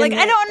fun too. Like,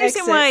 I don't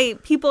understand why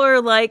people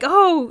are like,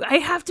 oh, I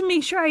have to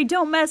make sure I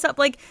don't mess up.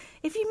 Like,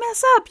 if you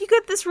mess up, you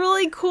get this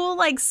really cool,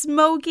 like,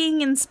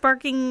 smoking and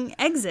sparking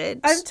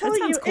exit. I'm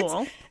telling you,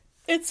 cool.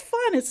 It's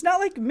fun. It's not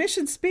like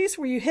Mission Space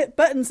where you hit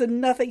buttons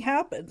and nothing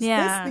happens.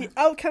 Yeah. The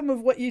outcome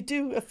of what you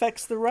do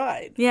affects the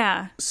ride.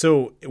 Yeah.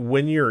 So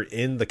when you're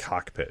in the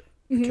cockpit,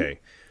 so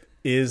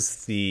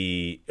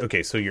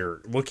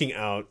you're looking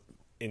out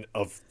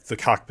of the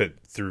cockpit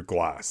through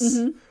glass.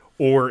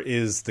 Or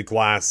is the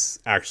glass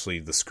actually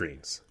the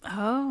screens?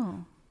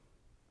 Oh.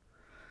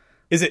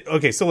 Is it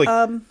okay? So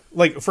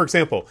like for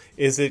example,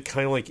 is it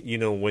kind of like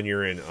when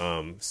you're in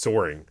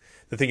soaring?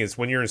 The thing is,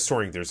 when you're in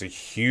soaring, there's a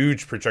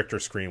huge projector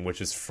screen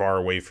which is far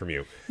away from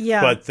you.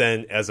 Yeah. But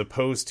then, as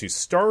opposed to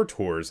Star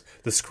Tours,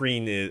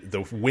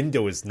 the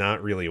window is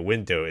not really a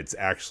window; it's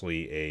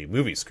actually a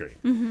movie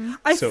screen.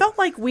 I felt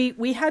like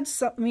we had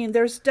some. I mean,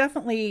 there's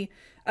definitely.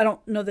 I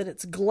don't know that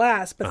it's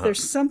glass, but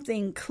there's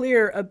something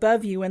clear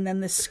above you, and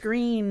then the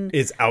screen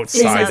is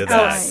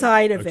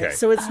outside of it,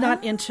 so it's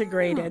not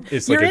integrated.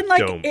 It's you're like in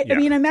a dome. I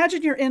mean,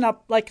 imagine you're in a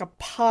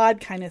pod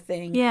kind of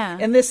thing,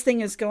 and this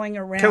thing is going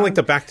around, kind of like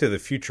the Back to the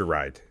Future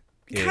ride.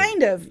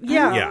 Kind of,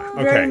 yeah. Yeah,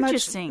 okay.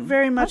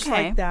 Very much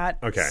like that.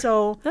 Okay.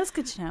 So that's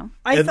good to know.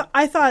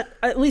 I thought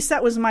at least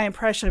that was my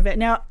impression of it.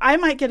 Now I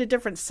might get a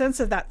different sense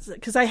of that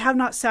because I have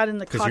not sat in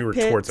the cockpit. Because you were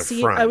towards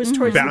the front. I was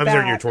towards the back. I'm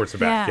sorry, you're towards the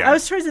back. Yeah. I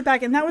was towards the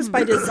back, and that was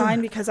by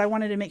design because I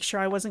wanted to make sure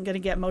I wasn't going to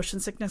get motion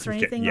sickness or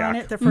anything on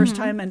it the first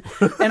time, and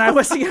I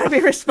wasn't going to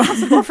be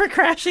responsible for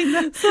crashing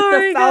the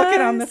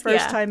Falcon on the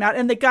first time out.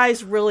 And the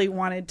guys really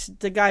wanted to,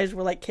 the guys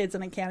were like kids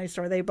in a candy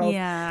store. They both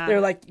they're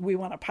like, we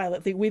want a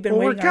pilot thing. We've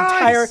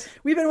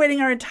been waiting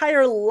our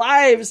entire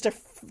lives to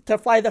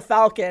fly the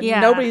Falcon.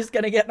 Nobody's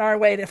going to get in our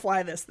way to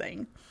fly this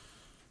thing.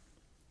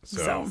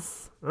 So.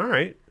 All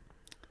right.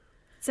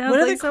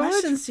 What other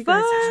questions do you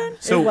guys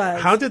have? So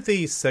how did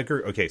they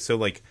segregate? Okay, so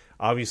like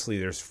obviously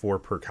there's 4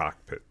 per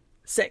cockpit.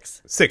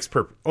 6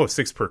 per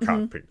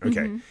cockpit.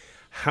 Okay.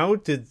 How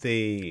did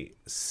they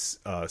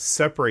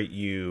separate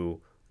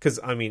you? Because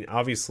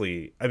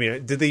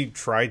did they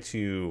try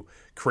to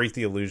create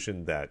the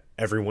illusion that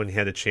everyone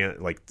had a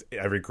chance, like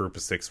every group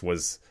of 6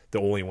 was the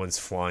only ones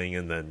flying,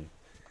 and then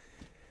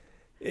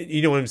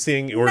you know what I'm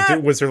saying? Or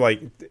was there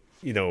like,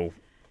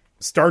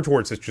 Star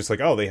Tours is just like,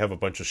 they have a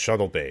bunch of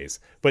shuttle bays.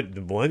 But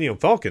the Millennium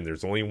Falcon,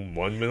 there's only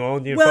one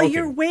Millennium Falcon. Well,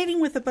 you're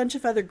waiting with a bunch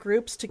of other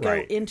groups to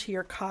go into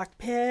your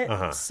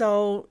cockpit.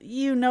 So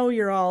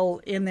you're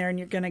all in there and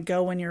you're going to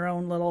go in your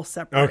own little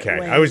separate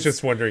ways. I was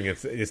just wondering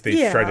if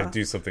they try to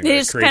do something they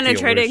just kind of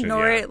try to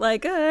ignore it,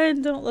 like,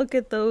 don't look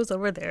at those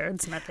over there.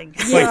 It's nothing.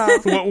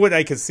 Like, what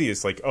I could see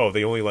is like,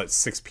 they only let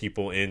 6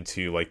 people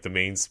into like the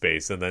main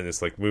space, and then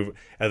it's like move,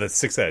 and then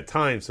 6 at a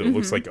time, so it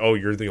looks like,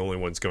 you're the only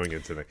ones going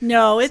into the...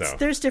 No,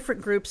 there's different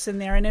different groups in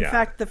there. And in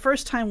fact, the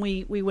first time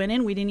we went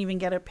in, we didn't even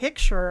get a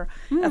picture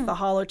at the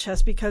Hollow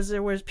Chest because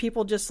there was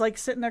people just like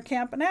sitting there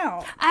camping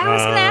out. I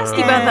was going to ask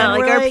you about that.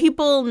 Like, are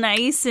people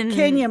nice? And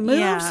can you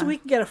move so we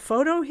can get a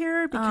photo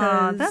here?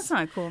 Because that's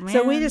not cool, man.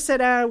 So we just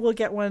said, we'll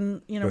get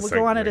one. We'll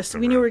go on it.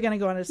 We knew we were going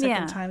to go on it a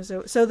second time.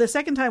 So the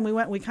second time we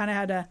went, we kind of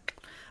had to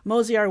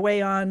mosey our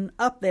way on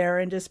up there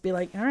and just be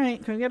like, all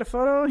right, can we get a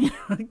photo?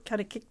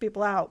 Kind of kick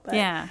people out. But,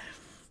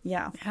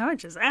 yeah. I would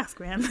just ask,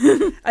 man.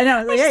 I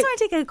know. I just want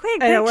to take a quick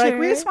picture. I know. We're like,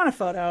 we just want a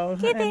photo.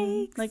 Okay,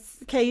 thanks. Like,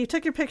 okay, you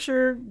took your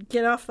picture.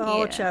 Get off the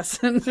Hollow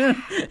Chest. And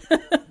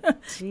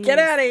get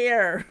out of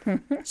here.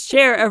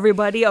 Share,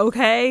 everybody,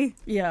 okay?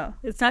 Yeah.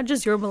 It's not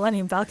just your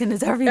Millennium Falcon.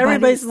 It's everybody's.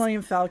 Everybody's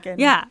Millennium Falcon.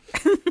 Yeah.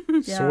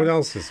 So what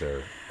else is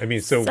there? I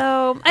mean, so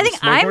I think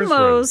I'm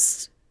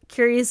most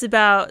curious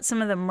about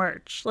some of the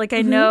merch. Like,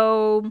 I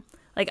know...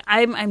 Like,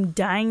 I'm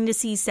dying to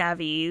see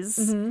Savvy's,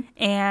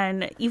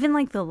 and even,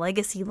 like, the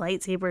Legacy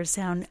lightsabers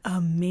sound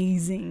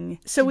amazing.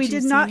 So we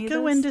did not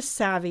go into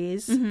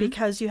Savvy's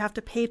because you have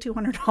to pay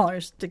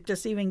 $200 to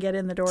just even get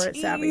in the door at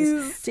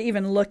Savvy's to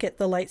even look at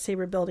the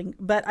lightsaber building.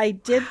 But I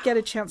did get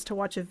a chance to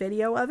watch a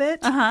video of it,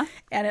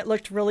 and it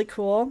looked really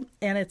cool,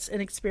 and it's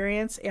an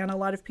experience, and a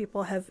lot of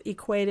people have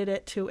equated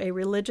it to a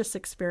religious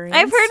experience.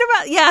 I've heard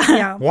about,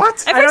 yeah.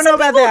 What? I don't know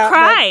about that.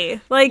 Cry.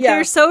 Like, yeah.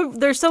 they're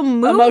so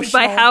moved Emotional.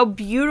 by how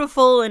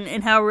beautiful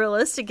and how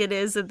realistic it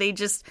is that they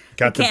just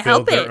can't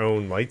help build it. their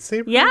own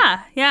lightsaber.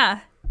 Yeah.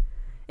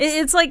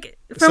 It's like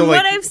from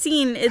what I've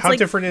seen, it's how like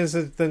different is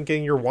it than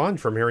getting your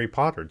wand from Harry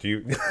Potter? Do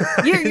you?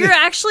 you're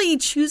actually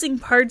choosing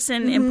parts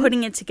and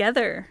putting it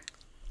together.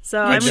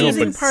 So you're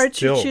choosing parts.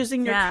 Still. You're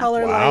choosing your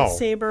color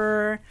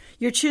lightsaber.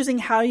 You're choosing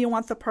how you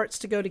want the parts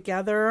to go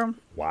together.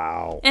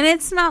 Wow. And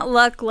it's not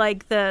luck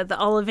like the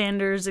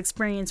Ollivander's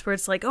experience where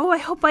it's like, oh, I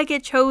hope I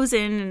get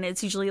chosen, and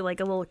it's usually like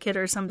a little kid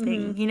or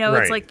something.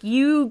 It's like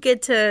you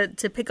get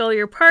to pick all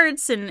your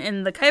parts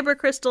and the Kyber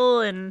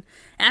crystal and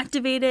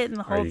activate it and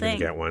the whole thing.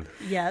 You get one.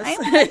 Yes, I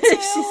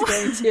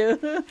want she's going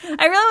to.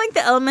 I really like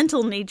the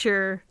elemental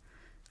nature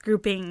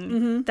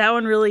grouping. That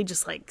one really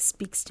just like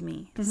speaks to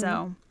me.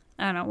 So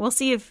I don't know. We'll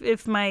see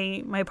if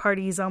my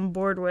party's on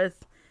board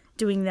with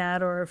doing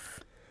that, or if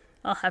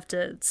I'll have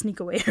to sneak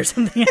away or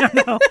something. I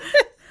don't know.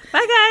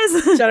 Bye,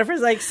 guys.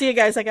 Jennifer's like, see you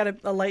guys. I got a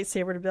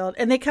lightsaber to build.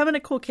 And they come in a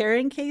cool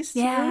carrying case,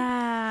 too.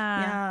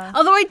 Yeah.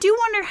 Although I do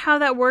wonder how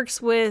that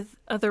works with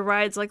other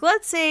rides. Like,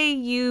 let's say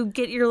you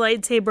get your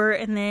lightsaber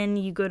and then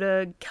you go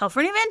to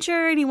California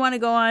Adventure and you want to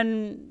go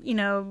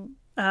on,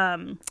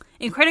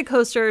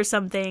 Incredicoaster or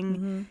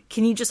something.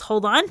 Can you just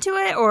hold on to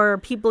it, or are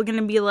people going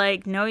to be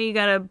like, no, you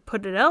got to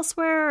put it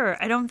elsewhere?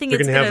 Or I don't think they're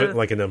it's going to have it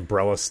like an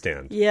umbrella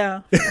stand.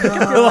 Yeah.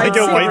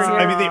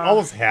 I mean, they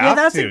almost have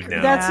that's to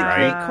now. That's a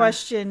right? great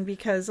question,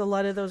 because a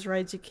lot of those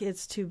rides,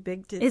 it's too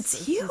big to.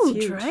 It's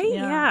huge, right?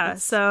 Yeah.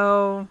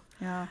 So.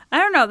 Yeah. I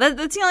don't know.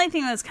 That's the only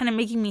thing that's kind of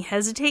making me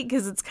hesitate,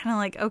 because it's kind of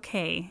like,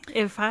 okay,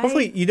 if I...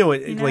 Hopefully,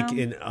 like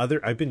in other...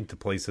 I've been to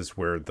places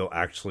where they'll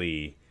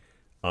actually...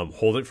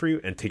 hold it for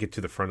you and take it to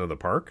the front of the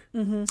park.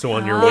 So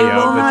on your way out,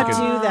 they will not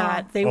do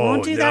that. They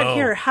won't do that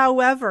here.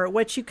 However,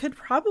 what you could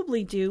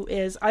probably do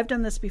is, I've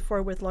done this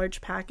before with large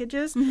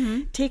packages.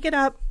 Take it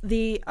up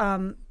the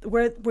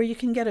where you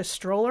can get a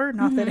stroller.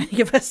 Not that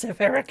any of us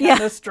have ever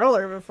gotten a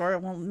stroller before.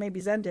 Well,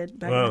 maybe Zen did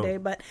back in the day,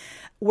 but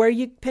where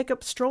you pick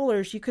up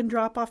strollers, you can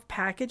drop off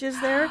packages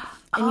there,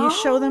 and you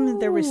show them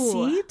their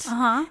receipt,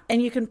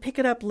 and you can pick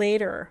it up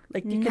later.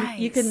 Like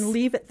you can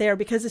leave it there,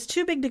 because it's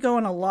too big to go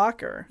in a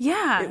locker.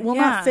 Yeah, it will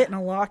not fit in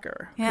a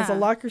locker, because a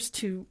locker's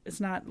it's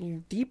not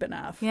deep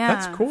enough.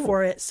 That's cool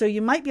for it. So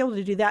you might be able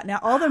to do that. Now,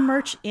 all the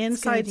merch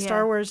inside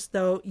Star Wars,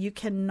 though, you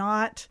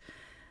cannot.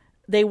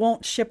 They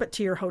won't ship it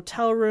to your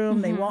hotel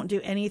room. They won't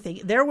do anything.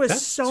 There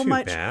was so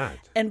much. Bad.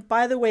 And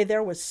by the way,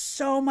 there was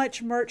so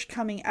much merch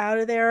coming out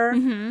of there.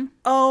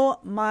 Oh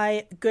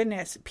my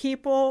goodness.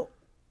 People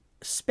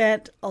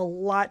spent a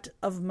lot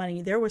of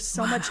money. There was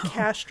so much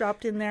cash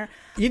dropped in there.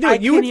 You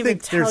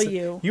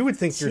would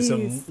think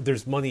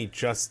there's money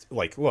just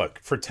like, look,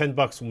 for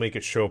 $10 we'll make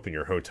it show up in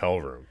your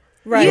hotel room.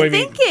 Right. You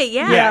think it,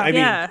 I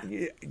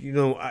mean,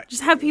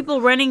 just have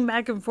people running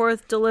back and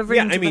forth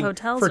delivering to the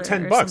hotels for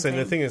 $10. And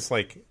the thing is,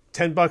 like,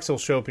 $10 will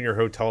show up in your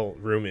hotel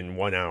room in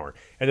 1 hour.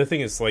 And the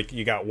thing is, like,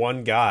 you got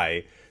one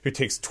guy who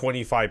takes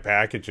 25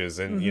 packages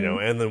and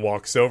and then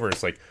walks over and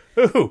it's like,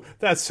 ooh,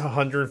 that's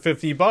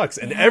 $150,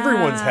 and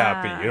everyone's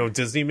happy.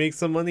 Disney makes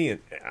some money, and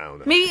I don't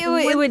know. Maybe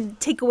it would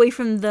take away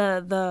from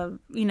the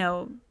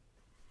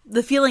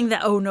feeling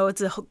that, oh no,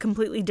 it's a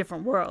completely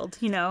different world.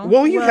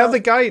 Well, you have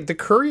the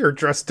courier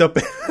dressed up.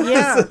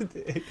 Yeah.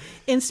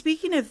 And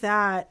speaking of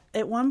that,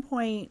 at one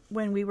point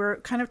when we were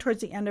kind of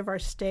towards the end of our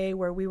stay,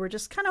 where we were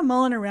just kind of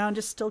mulling around,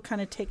 just still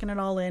kind of taking it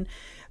all in,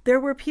 there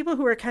were people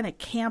who were kind of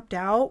camped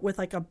out with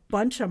like a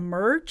bunch of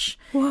merch.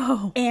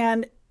 Whoa.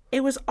 And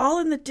it was all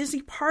in the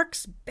Disney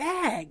Parks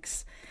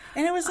bags.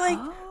 And it was like,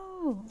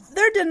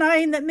 they're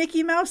denying that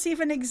Mickey Mouse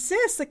even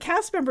exists. The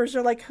cast members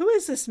are like, who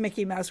is this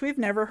Mickey Mouse? We've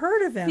never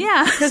heard of him.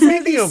 Yeah. Because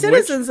they're these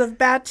citizens of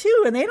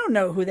Batuu, and they don't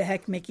know who the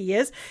heck Mickey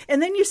is.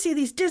 And then you see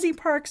these Disney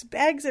Parks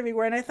bags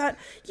everywhere, and I thought,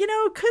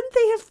 couldn't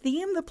they have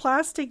themed the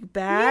plastic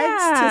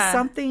bags to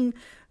something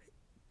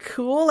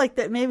cool, like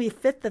that maybe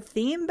fit the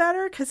theme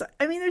better? Because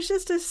there's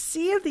just a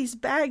sea of these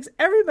bags.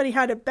 Everybody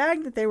had a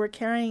bag that they were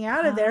carrying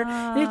out of there,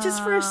 and it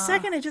just for a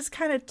second it just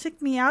kind of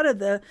took me out of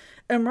the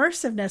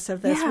immersiveness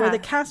of this, where the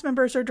cast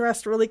members are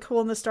dressed really cool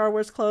in the Star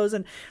Wars clothes,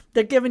 and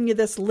they're giving you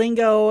this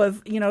lingo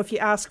of if you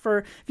ask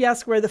where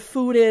the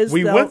food is.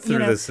 We went through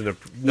this in another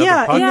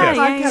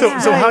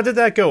podcast. So how did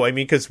that go?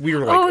 Because we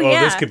were like,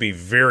 this could be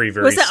very,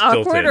 very was it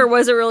stilted. Awkward, or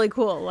was it really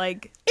cool?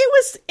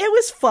 It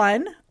was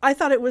fun. I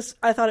thought it was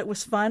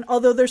fun.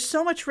 Although there's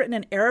so much written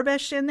in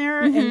Arabic in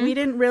there, and we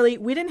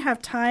didn't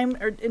have time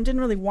and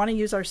didn't really want to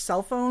use our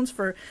cell phones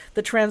for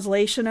the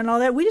translation and all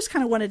that. We just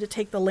kind of wanted to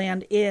take the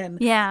land in.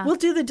 Yeah, we'll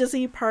do the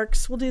Disney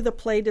parks, we'll do the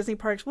play Disney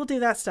parks, we'll do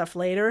that stuff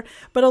later.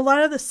 But a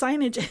lot of the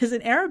signage is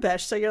in Arabic,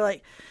 so you're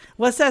like,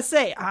 what's that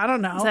say? I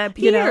don't know. Is that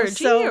P or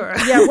G?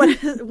 Yeah,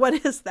 what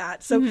is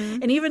that? So,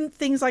 and even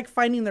things like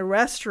finding the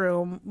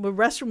restroom. The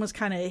restroom was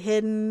kind of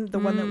hidden, the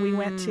one that we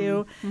went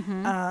to,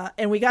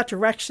 and we got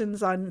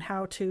directions on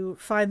how to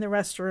find the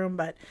restroom,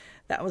 but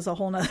that was a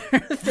whole nother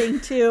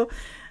thing too.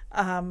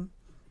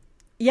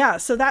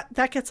 So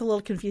that gets a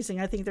little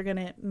confusing. I think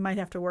they're might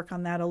have to work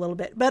on that a little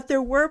bit. But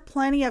there were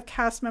plenty of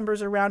cast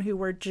members around who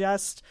were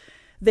just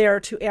there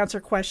to answer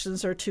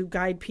questions or to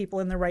guide people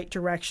in the right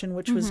direction,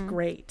 which was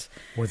great.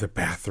 Were the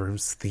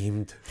bathrooms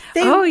themed?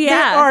 They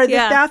are. The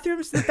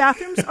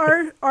bathrooms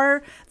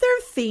are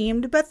they're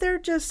themed, but they're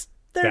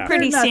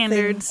pretty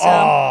standard. So.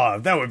 Oh,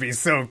 that would be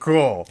so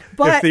cool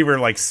if they were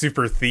like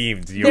super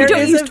themed. We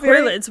don't use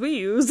toilets. We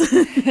use.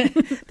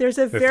 There's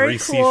a very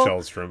three cool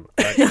seashells from.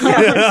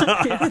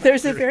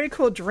 There's a very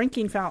cool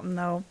drinking fountain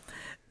though.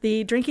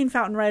 The drinking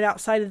fountain right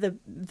outside of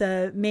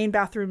the main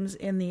bathrooms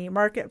in the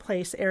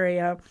marketplace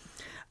area.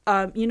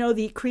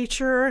 The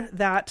creature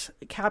that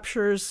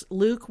captures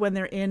Luke when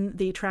they're in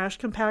the trash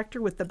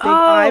compactor with the big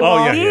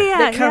eyeball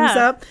that comes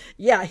up.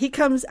 Yeah, he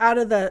comes out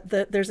of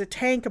there's a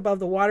tank above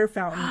the water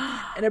fountain,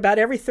 and about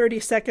every 30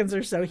 seconds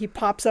or so, he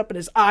pops up and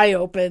his eye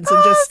opens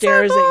and just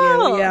stares at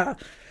you. Yeah,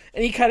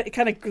 and he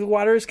kind of the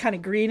water is kind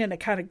of green and it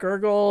kind of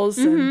gurgles.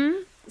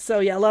 And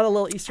so a lot of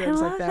little Easter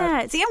eggs like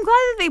that. See, I'm glad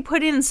that they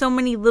put in so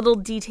many little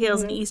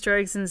details and Easter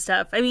eggs and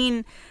stuff.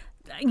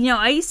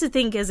 I used to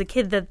think as a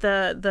kid that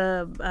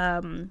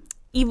the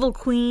Evil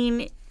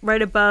Queen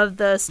right above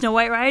the Snow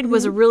White ride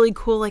was a really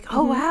cool,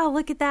 wow,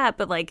 look at that.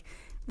 But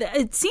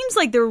it seems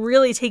like they're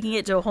really taking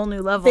it to a whole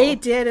new level. They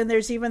did, and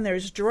there's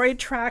droid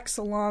tracks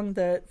along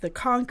the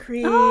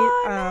concrete.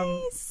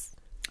 Nice.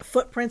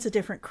 Footprints of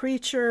different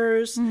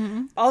creatures,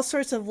 all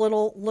sorts of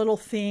little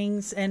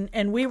things,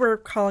 and we were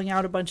calling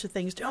out a bunch of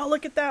things. Oh,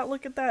 look at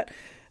that.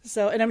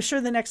 So, and I'm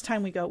sure the next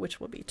time we go, which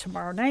will be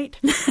tomorrow night,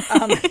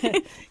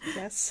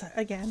 yes,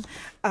 again,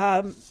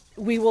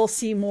 we will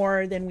see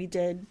more than we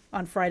did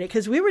on Friday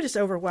because we were just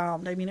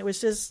overwhelmed. It was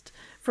just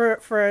for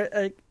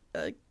a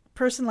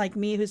person like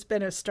me who's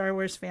been a Star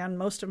Wars fan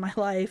most of my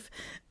life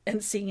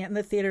and seeing it in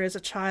the theater as a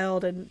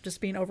child and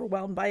just being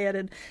overwhelmed by it,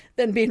 and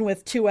then being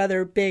with two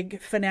other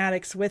big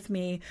fanatics with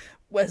me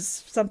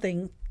was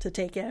something to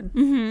take in.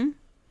 Mm-hmm.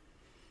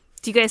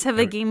 Do you guys have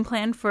a game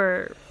plan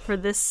for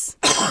this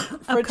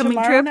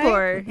upcoming trip? Night?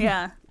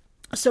 Or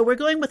So we're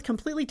going with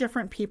completely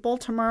different people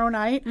tomorrow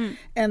night,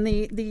 and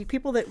the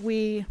people that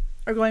we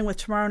are going with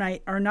tomorrow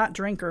night are not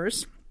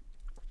drinkers.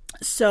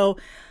 So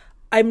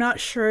I'm not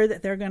sure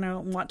that they're going to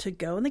want to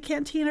go in the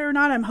cantina or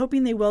not. I'm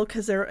hoping they will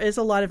because there is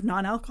a lot of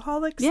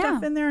non-alcoholic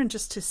stuff in there, and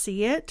just to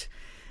see it.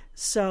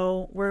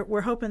 So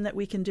we're hoping that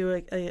we can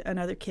do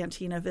another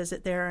cantina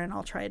visit there, and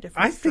I'll try a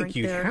different. I think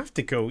you have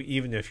to go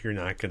even if you're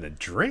not going to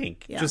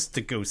drink, just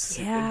to go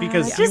see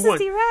because you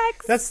want.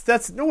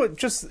 That's no,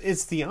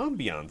 it's the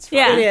ambiance.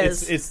 Yeah, it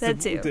is. It's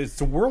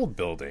the world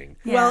building.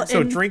 Yeah. Well,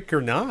 so drink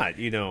or not,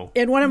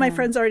 And one of my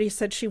friends already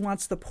said she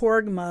wants the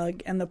Porg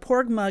mug, and the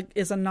Porg mug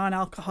is a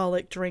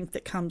non-alcoholic drink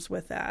that comes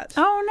with that.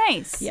 Oh,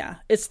 nice. Yeah,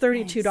 it's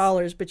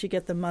 $32, but you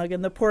get the mug,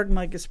 and the Porg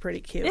mug is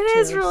pretty cute. It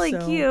is really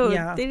cute.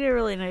 Yeah. They did a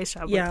really nice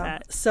job with that.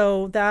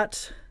 So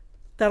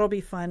that'll be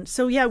fun.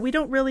 So we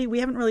haven't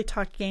really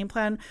talked game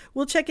plan.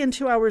 We'll check in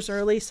 2 hours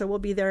early, so we'll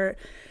be there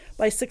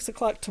by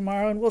 6:00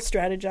 tomorrow, and we'll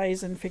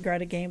strategize and figure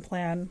out a game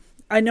plan.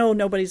 I know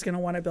nobody's going to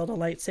want to build a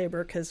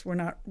lightsaber because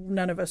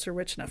none of us are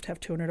rich enough to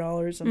have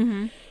 $200,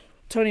 and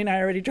Tony and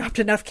I already dropped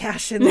enough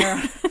cash in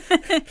there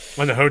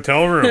on the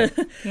hotel room.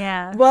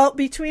 Yeah. Well,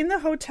 between the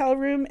hotel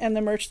room and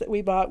the merch that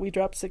we bought, we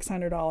dropped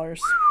 $600.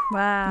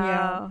 Wow.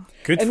 Yeah.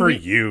 Good for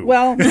you.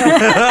 Well,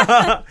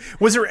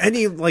 was there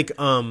any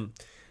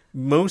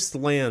most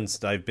lands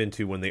that I've been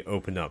to when they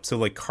open up?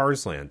 So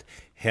Cars Land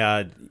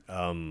had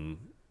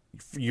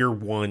year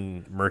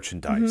one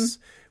merchandise.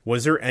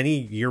 Was there any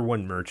year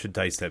one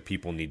merchandise that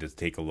people need to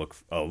take a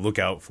look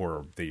out for?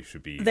 Or they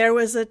should be. There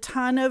was a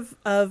ton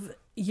of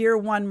year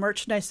one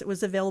merchandise that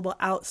was available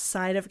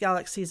outside of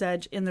Galaxy's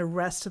Edge in the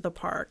rest of the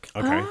park.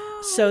 Okay.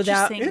 So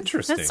that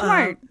Interesting. That's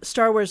smart.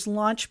 Star Wars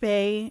Launch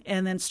Bay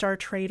and then Star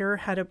Trader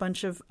had a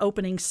bunch of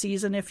opening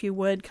season, if you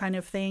would, kind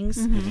of things.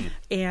 Mm-hmm.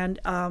 And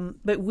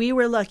but we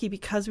were lucky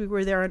because we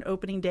were there on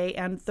opening day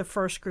and the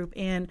first group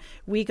in.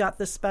 We got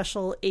the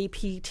special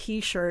AP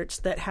T-shirts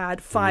that had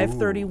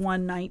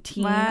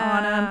 531.19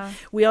 on them.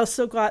 We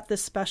also got the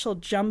special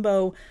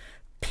jumbo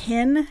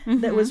pin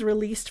that was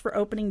released for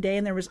opening day,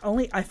 and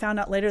I found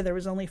out later there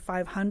was only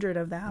 500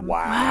 of them.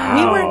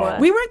 Wow.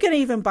 We weren't going to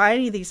even buy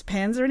any of these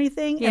pins or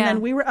anything, and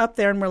then we were up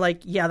there and we're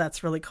like, yeah,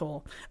 that's really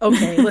cool.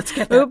 Okay, let's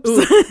get that.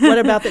 Ooh, what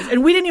about this?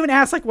 And we didn't even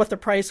ask like what the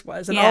price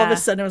was, and all of a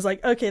sudden it was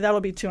like, okay,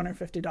 that'll be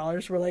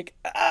 $250. We're like,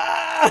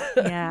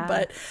 Yeah.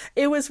 But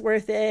it was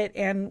worth it,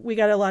 and we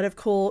got a lot of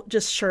cool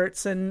just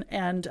shirts and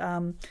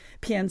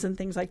pins and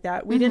things like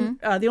that. We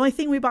didn't. The only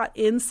thing we bought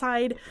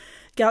inside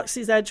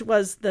Galaxy's Edge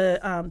was the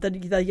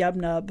Yub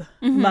Nub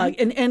mug,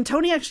 and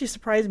Tony actually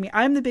surprised me.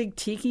 I'm the big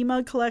tiki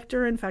mug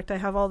collector. In fact, I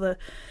have all the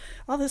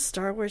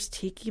Star Wars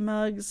tiki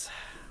mugs.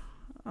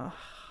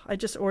 I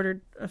just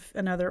ordered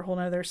another whole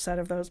other set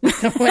of those, by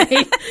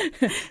the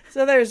way.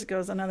 So there's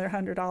goes another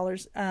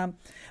 $100.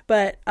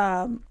 But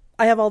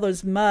I have all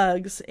those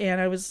mugs,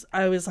 and I was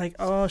like,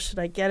 oh, should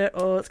I get it?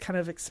 Oh, it's kind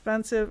of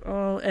expensive.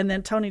 Oh, and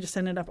then Tony just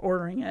ended up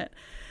ordering it.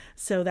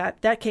 So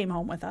that came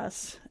home with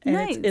us. And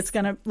Nice. it's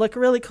going to look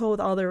really cool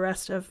with all the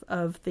rest of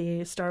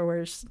the Star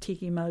Wars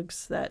tiki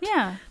mugs that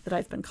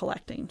I've been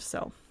collecting.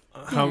 So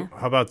How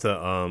about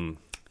the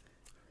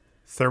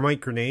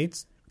thermite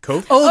grenades?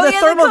 Coke? Oh, the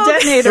thermal the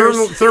Coke.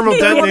 detonators. Thermal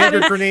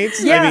detonator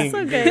grenades? Yes,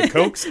 the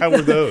Cokes? How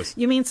were those?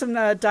 You mean some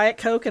Diet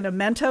Coke and a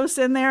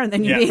Mentos in there, and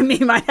then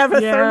you might have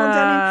a thermal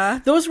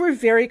detonator? Those were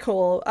very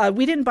cool.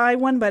 We didn't buy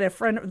one, but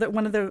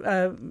one of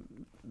the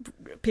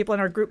people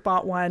in our group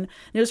bought one, and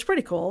it was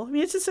pretty cool. I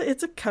mean, it's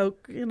a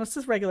Coke, it's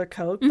just regular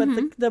Coke, but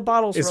the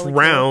bottle's It's really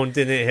round,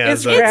 cool. and it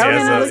has It's round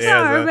and it's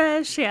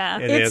garbage. Yeah.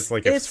 and it has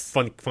like a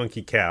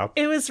funky cap.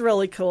 It was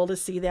really cool to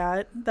see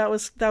that. That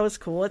was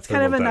cool. It's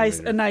kind of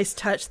a nice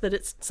touch that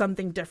it's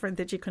something different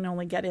that you can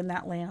only get in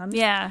that land.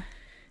 Yeah.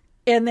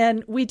 And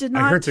then we did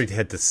not. I heard they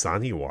had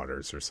Dasani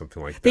waters or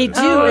something like that. They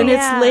do, and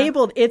it's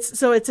labeled. It's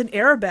an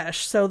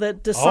Arabesh. So the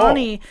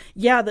Dasani,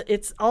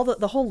 it's all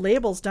the whole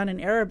label's done in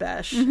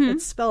Arabesh.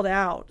 It's spelled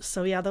out.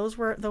 So yeah, those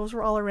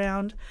were all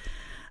around.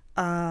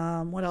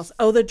 What else?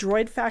 Oh, the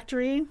Droid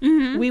Factory.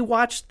 We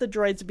watched the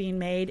droids being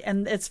made,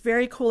 and it's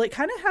very cool. It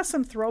kind of has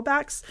some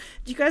throwbacks.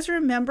 Do you guys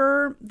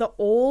remember the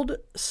old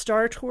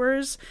Star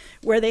Tours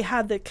where they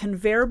had the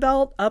conveyor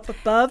belt up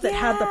above that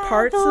had the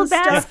parts and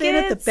stuff in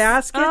it, the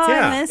baskets? Oh,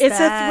 yeah. It's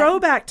a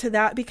throwback to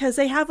that because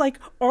they have like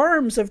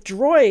arms of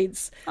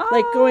droids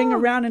like going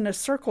around in a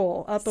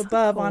circle up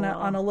above on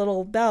a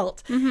little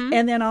belt.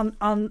 And then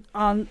on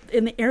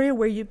in the area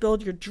where you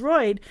build your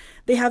droid,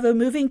 they have a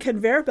moving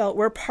conveyor belt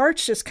where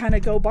parts just kind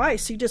of go by.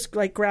 So you just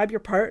like grab your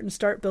part and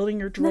start building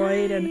your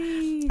droid.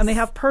 Nice. And they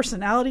have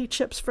personality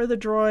chips for the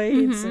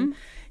droids. And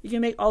you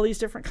can make all these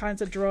different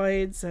kinds of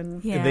droids.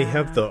 And And they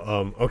have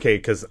the,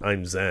 because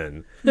I'm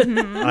Zen,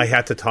 I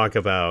had to talk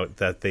about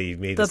that they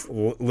made this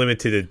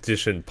limited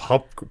edition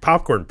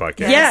popcorn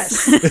bucket.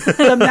 Yes,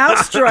 the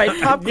mouse droid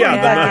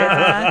popcorn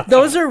bucket.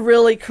 Those are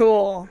really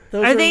cool.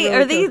 Are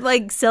they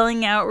like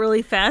selling out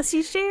really fast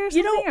each day or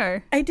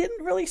something? I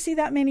didn't really see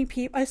that many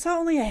people. I saw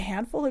only a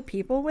handful of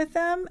people with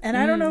them, and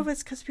I don't know if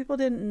it's because people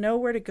didn't know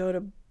where to go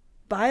to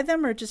buy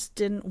them or just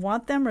didn't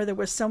want them, or there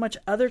was so much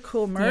other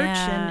cool merch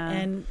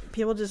and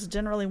people just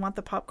didn't really want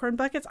the popcorn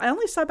buckets. I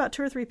only saw about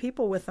 2 or 3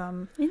 people with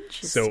them.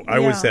 Interesting. So I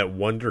was at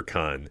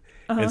WonderCon,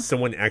 and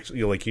someone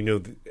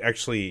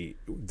actually,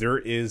 there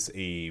is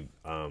a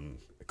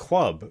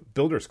club,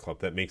 Builders Club,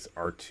 that makes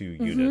R2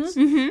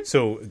 units.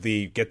 So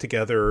they get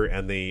together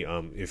and they,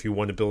 if you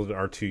want to build an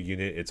R2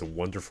 unit, it's a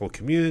wonderful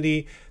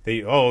community.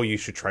 You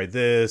should try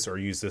this or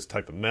use this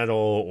type of metal,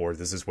 or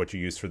this is what you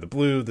use for the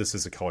blue. This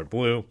is the color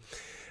blue.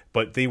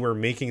 But they were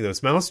making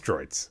those mouse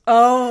droids.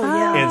 Oh,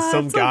 yeah. And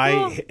some guy,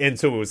 cool. and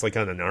so it was like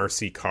on an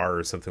RC car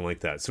or something like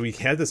that. So he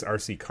had this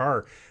RC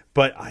car,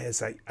 but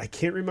I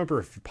can't remember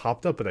if it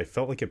popped up, but I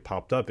felt like it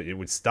popped up. It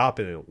would stop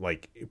and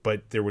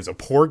but there was a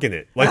Porg in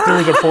it. Like there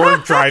was a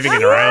Porg driving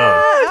it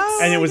around.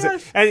 And it was,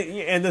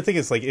 and the thing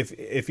is, like,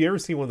 if you ever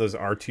see one of those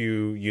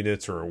R2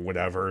 units or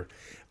whatever,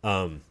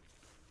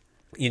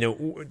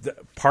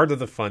 part of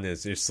the fun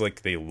is just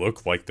like they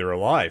look like they're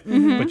alive,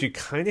 but you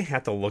kind of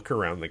have to look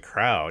around the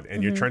crowd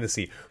and you're trying to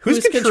see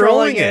who's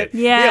controlling it.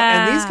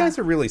 Yeah. And these guys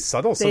are really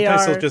subtle.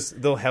 Sometimes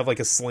they'll have like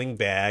a sling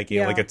bag,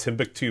 like a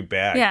Timbuktu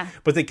bag,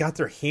 but they got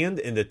their hand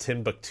in the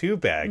Timbuktu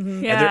bag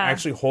and they're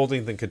actually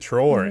holding the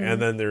controller,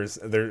 and then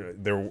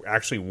they're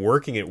actually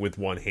working it with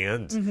one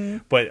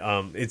hand. But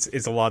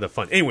it's a lot of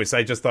fun. Anyways,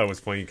 I just thought it was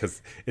funny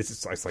because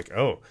it's like,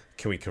 oh,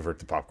 can we convert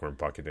the popcorn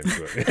bucket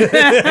into it?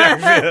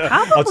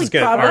 I'll just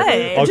get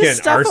I'll get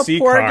an RC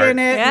car in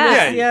it.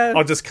 Yeah.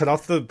 I'll just cut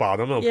off the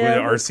bottom. I'll put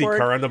an RC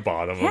car on the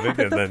bottom of it,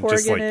 and then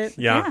just like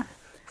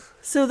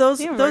So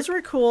those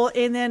were cool.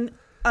 And then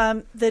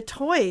The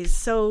toys.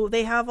 So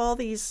they have all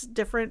these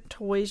different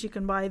toys you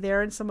can buy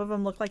there, and some of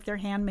them look like they're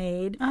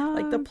handmade,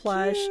 like the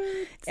plush.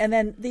 Cute. And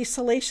then the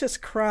Salacious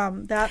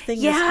Crumb. That thing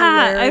is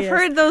Yeah, hilarious. I've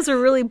heard those are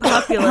really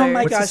popular. Oh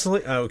my What's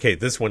gosh. okay,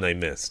 this one I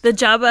missed. The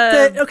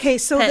Jabba. Okay,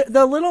 so pet.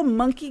 the little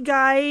monkey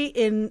guy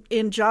in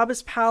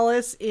Jabba's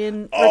palace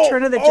in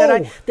Return of the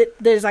Jedi,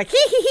 there's like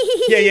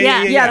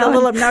Yeah. the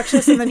little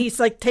obnoxious, and then he's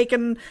like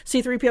taking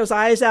C-3PO's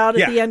eyes out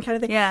at the end, kind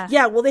of thing.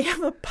 Yeah. Well, they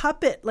have a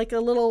puppet, like a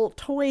little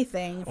toy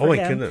thing for Oh my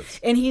him, goodness.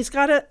 and he's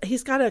got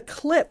a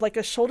clip, like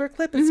a shoulder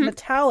clip. It's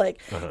metallic,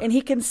 and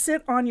he can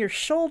sit on your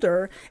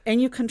shoulder,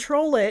 and you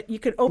control it. You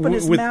can open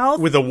his mouth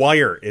with a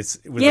wire. It's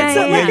with Yeah,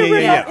 like, yeah,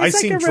 yeah. I've It's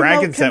like seen a remote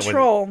dragons that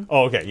control. one.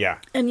 Oh, okay, yeah.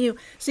 and you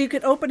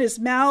can open his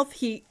mouth.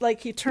 He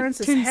turns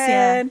his Turns,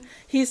 head.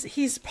 He's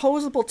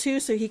posable too,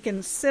 so he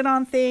can sit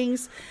on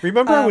things.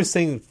 Remember, I was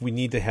saying we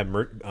need to have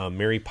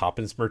Mary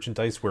Poppins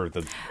merchandise where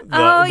the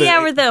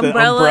where the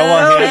umbrella.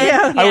 Oh, had-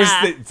 yeah. I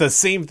was the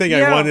same thing.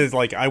 Yeah. I wanted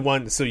I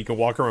want so you can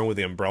walk around with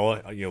the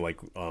umbrella,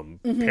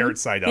 parrot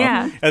side up,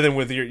 Yeah. and then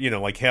with your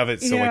like have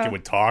it so Yeah. it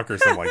would talk or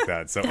something like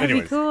that. So That'd be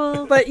anyways,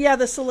 cool. But yeah,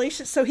 the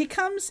Salacious. So he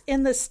comes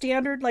in the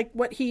standard, like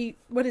what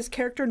his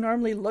character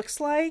normally looks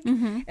like,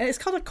 and it's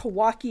called a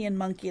Kowakian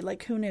monkey.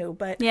 Like who knew?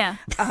 But Yeah.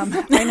 I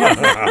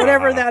know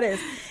whatever that is.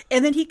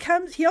 And then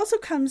he also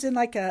comes in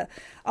like a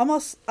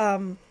almost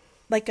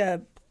like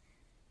a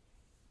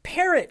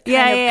parrot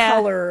kind of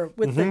color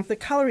with the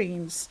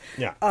colorings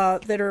that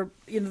are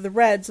the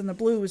reds and the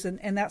blues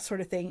and that sort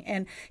of thing.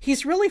 And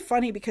he's really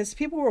funny because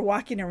people were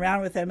walking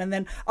around with him, and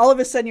then all of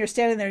a sudden you're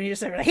standing there and you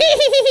just like,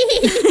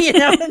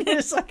 and you're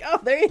just like, oh,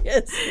 there he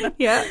is.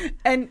 Yeah.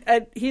 And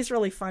he's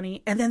really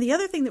funny. And then the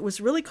other thing that was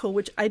really cool,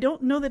 which I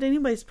don't know that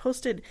anybody's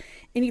posted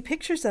any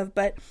pictures of,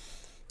 but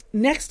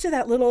next to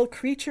that little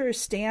creature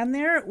stand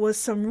there was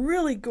some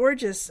really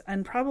gorgeous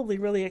and probably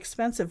really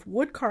expensive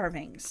wood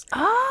carvings.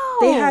 Oh.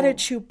 They had a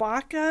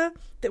Chewbacca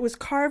that was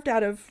carved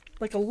out of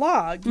like a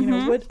log,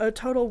 a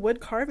total wood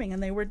carving,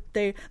 and they weren't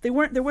there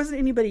wasn't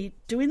anybody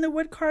doing the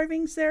wood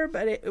carvings there,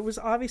 but it was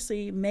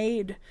obviously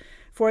made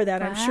for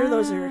that. I'm sure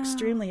those are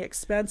extremely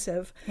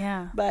expensive.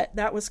 Yeah. But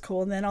that was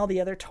cool. And then all the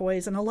other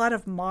toys and a lot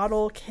of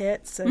model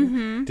kits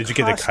and did you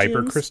get the Kuiper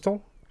costumes.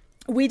 crystal?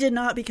 We did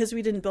not, because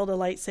we didn't build a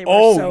lightsaber.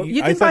 Oh, so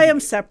you I can thought- buy them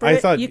separate. I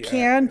thought- you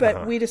can,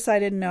 but we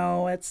decided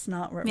no, it's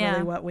not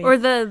really what we. Or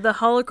the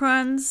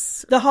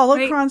holocrons. The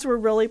holocrons were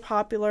really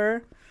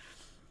popular.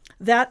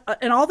 That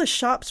and all the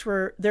shops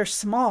they're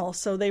small,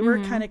 so they were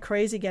kind of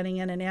crazy getting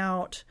in and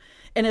out.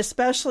 And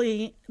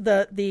especially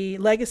the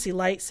legacy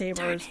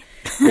lightsabers.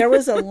 There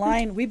was a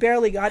line. We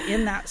barely got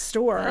in that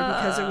store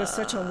because it was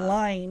such a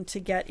line to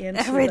get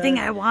into Everything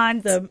I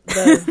want.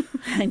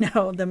 I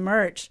know, the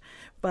merch.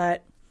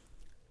 But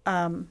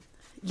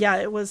yeah,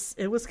 it was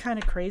kind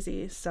of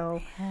crazy.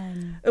 So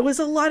it was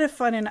a lot of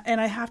fun,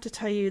 and I have to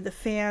tell you, the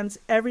fans,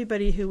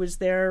 everybody who was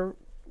there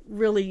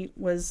really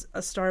was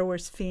a Star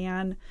Wars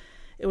fan.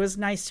 It was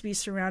nice to be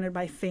surrounded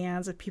by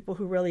fans of people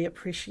who really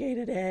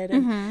appreciated it.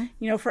 And,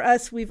 for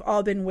us, we've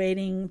all been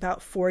waiting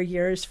about 4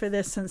 years for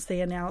this since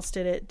they announced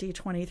it at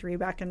D23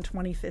 back in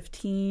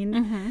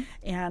 2015.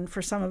 And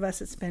for some of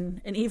us, it's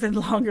been an even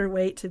longer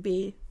wait to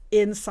be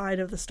inside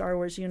of the Star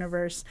Wars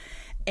universe.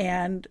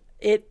 And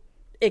it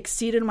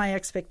exceeded my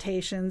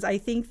expectations. I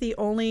think the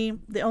only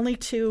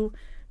two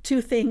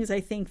things I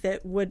think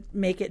that would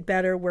make it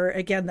better were,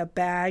 again, the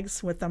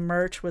bags with the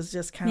merch was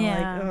just kind of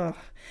like, ugh.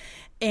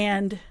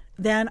 And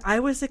then I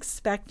was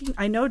expecting,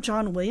 I know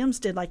John Williams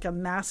did like a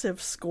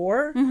massive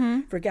score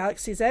for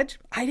Galaxy's Edge.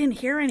 I didn't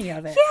hear any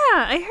of it.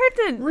 Yeah, I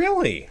heard that.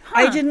 Really?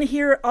 I didn't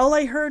hear, all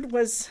I heard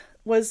was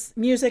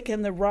music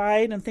and the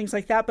ride and things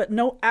like that, but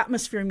no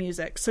atmosphere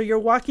music. So you're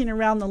walking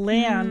around the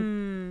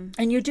land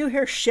and you do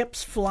hear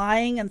ships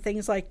flying and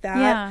things like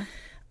that.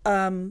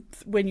 Yeah.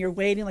 When you're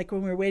waiting, like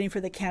when we were waiting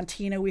for the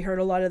cantina, we heard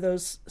a lot of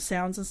those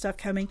sounds and stuff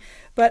coming.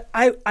 But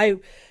I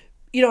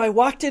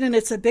walked in and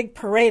it's a big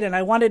parade, and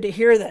I wanted to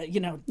hear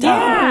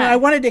I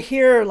wanted to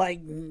hear like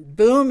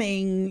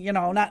booming,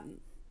 not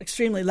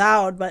extremely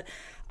loud, but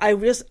I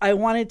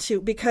wanted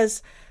to,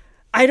 because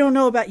I don't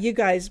know about you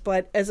guys,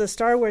 but as a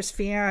Star Wars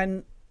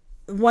fan,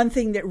 one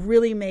thing that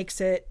really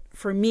makes it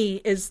for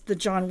me is the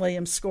John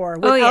Williams score.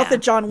 Without the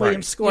John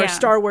Williams score,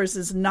 Star Wars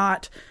is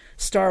not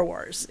Star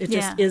Wars. It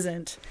just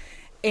isn't.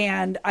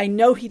 And I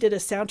know he did a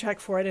soundtrack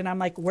for it, and I'm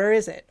like, where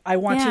is it? I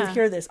want to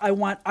hear this. I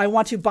want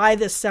to buy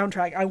this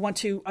soundtrack. I want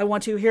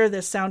to hear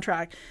this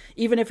soundtrack,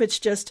 even if it's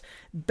just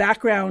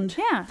background.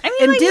 Yeah, I mean,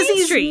 and like Disney's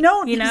Main Street,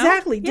 known you know?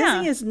 exactly. Yeah.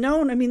 Disney is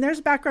known. I mean, there's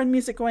background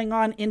music going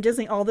on in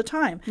Disney all the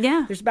time.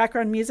 Yeah, there's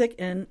background music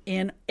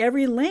in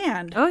every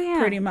land. Oh yeah,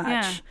 pretty much.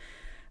 Yeah.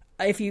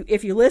 If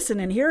you listen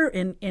and hear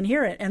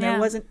it, and there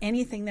wasn't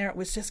anything there, it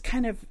was just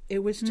kind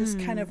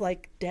of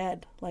like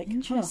dead. Like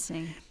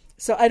interesting.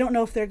 So I don't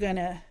know if they're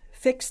gonna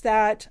fix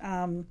that.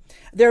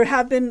 There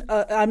have been,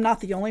 I'm not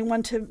the only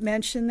one to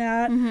mention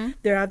that.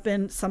 There have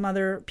been some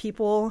other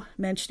people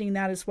mentioning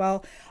that as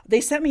well.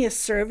 They sent me a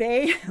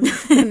survey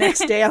the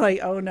next day. I'm like,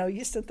 oh no,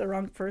 you sent the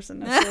wrong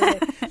person a survey.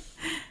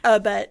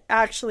 But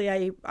actually,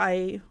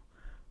 I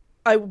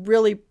I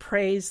really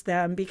praise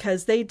them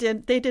because they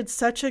did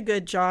such a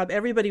good job.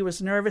 Everybody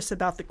was nervous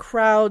about the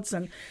crowds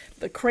and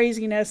the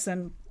craziness,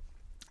 and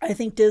I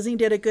think Disney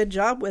did a good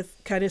job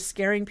with kind of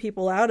scaring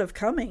people out of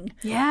coming.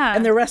 Yeah.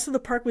 And the rest of the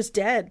park was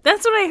dead.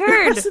 That's what I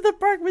heard. The rest of the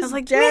park was I was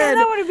like, dead. man,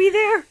 I want to be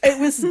there.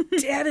 It was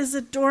dead as a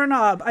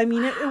doorknob. I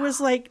mean, it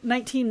was like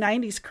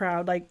 1990s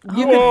crowd. Like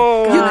you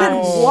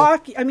could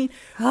walk. I mean,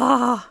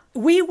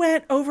 we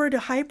went over to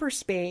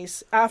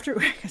hyperspace after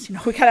because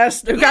we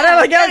got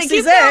out of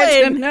Galaxy's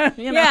Edge,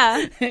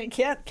 and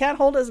can't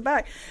hold us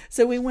back.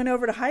 So we went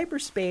over to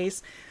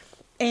hyperspace,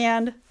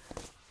 and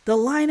the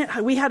line,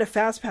 we had a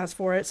fast pass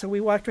for it, so we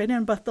walked right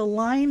in, but the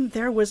line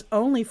there was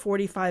only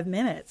 45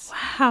 minutes.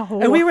 Wow.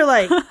 And we were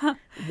like, what? How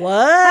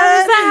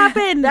does that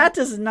happen? That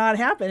does not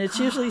happen. It's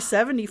usually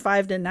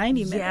 75 to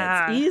 90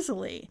 minutes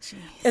easily. Jeez.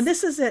 And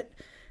this is at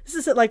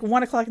like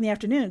 1 o'clock in the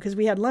afternoon because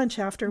we had lunch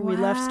after we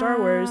left Star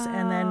Wars,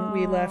 and then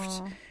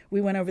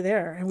we went over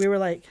there, and we were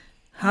like,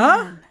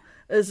 huh?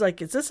 It was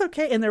like, is this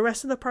okay? And the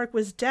rest of the park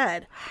was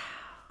dead.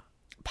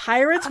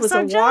 Pirates was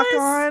a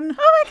walk-on.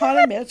 Oh my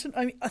God. Mansion.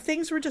 I mean,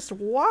 things were just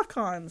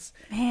walk-ons.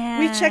 Man.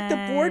 We checked the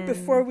board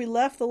before we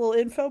left, the little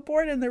info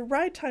board, and the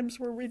ride times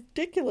were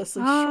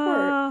ridiculously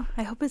short.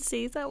 I hope it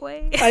stays that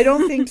way. I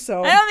don't think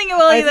so. I don't think it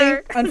will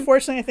either.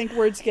 Unfortunately, I think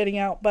word's getting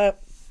out, but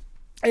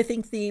I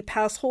think the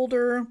pass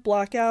holder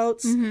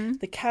blockouts,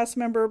 the cast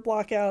member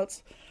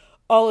blockouts,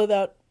 all of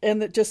that,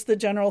 and just the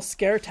general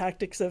scare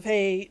tactics of,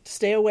 hey,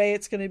 stay away,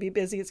 it's going to be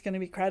busy, it's going to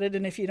be crowded,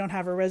 and if you don't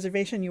have a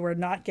reservation, you are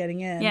not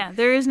getting in. Yeah,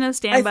 there is no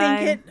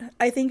standby.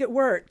 I think it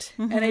worked,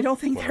 and I don't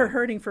think they're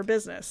hurting for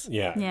business.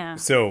 Yeah.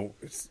 So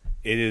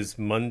it is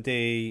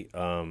Monday,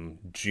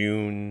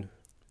 June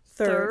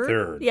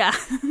 3rd. Yeah.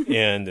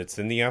 And it's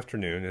in the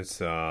afternoon. It's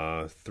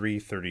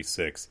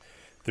 3:36.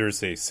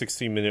 There's a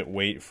 60-minute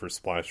wait for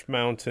Splash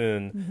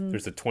Mountain.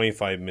 There's a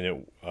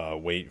 25-minute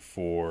wait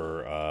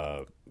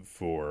for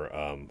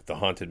the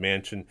Haunted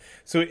Mansion.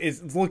 So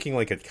it's looking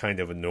like a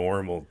kind of a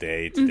normal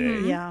day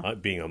today,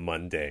 being a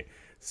Monday.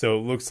 So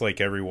it looks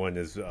like everyone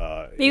is...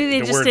 maybe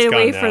they just stayed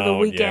away for the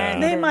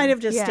weekend. Yeah. They might have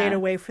just stayed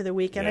away for the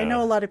weekend. Yeah. I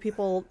know a lot of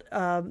people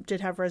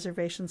did have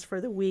reservations for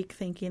the week,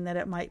 thinking that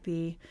it might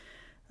be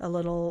a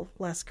little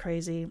less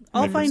crazy.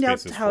 I'll find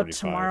out how 45.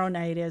 tomorrow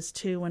night is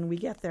too when we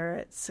get there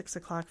at 6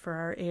 o'clock for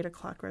our 8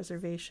 o'clock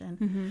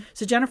reservation.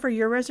 So Jennifer,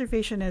 your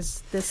reservation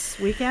is this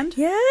weekend?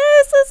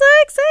 Yes, I'm so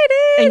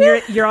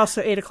excited. And you're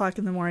also 8 o'clock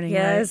in the morning.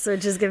 Yes, right?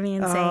 which is gonna be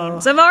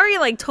insane. So I've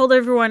already told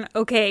everyone,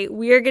 okay,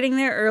 we are getting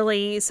there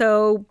early,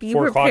 so be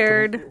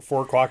prepared.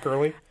 4 o'clock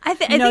early? I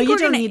think you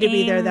don't need to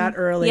be there that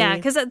early. Yeah,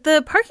 because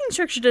the parking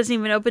structure doesn't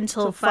even open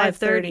till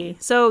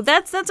 5:30. So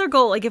that's our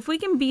goal. If we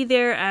can be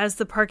there as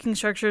the parking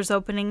structure is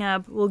opening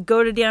up, we'll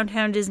go to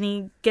downtown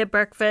Disney, get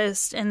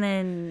breakfast, and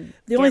then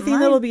the only thing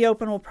that'll be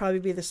open will probably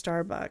be the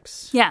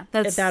Starbucks. Yeah,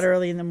 that's that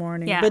early in the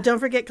morning. Yeah. But don't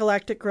forget,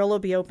 Galactic Grill will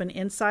be open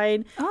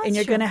inside, and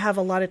you're going to have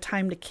a lot of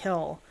time to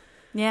kill.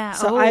 Yeah,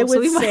 so I would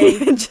we say might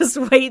even just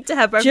wait to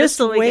have breakfast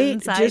till we get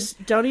inside.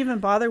 Just don't even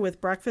bother with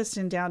breakfast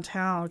in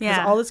downtown because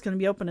all that's going to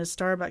be open is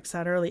Starbucks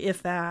that early,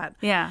 if that.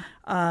 Yeah.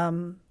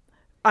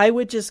 I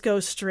would just go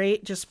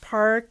straight, just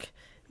park,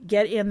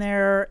 get in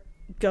there,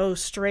 go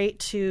straight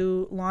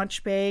to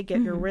Launch Bay,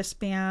 get your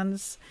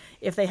wristbands.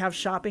 If they have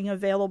shopping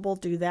available,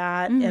 do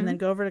that, and then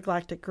go over to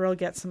Galactic Grill,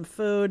 get some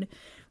food,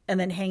 and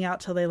then hang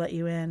out till they let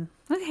you in.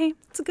 Okay,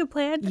 that's a good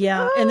plan.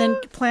 Yeah, and then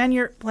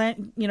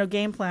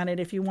game plan it.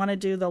 If you want to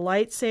do the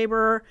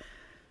lightsaber,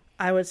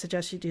 I would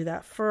suggest you do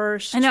that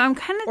first. I know, I'm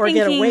kind of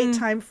thinking... Or get a wait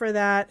time time for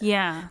that.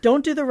 Yeah.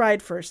 Don't do the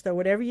ride first, though.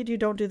 Whatever you do,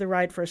 don't do the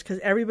ride first, because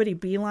everybody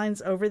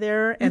beelines over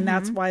there, and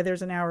that's why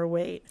there's an hour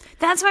wait.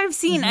 That's what I've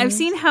seen. I've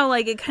seen how,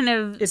 it kind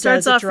of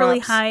starts off really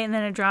high, and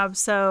then it drops,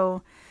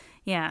 so...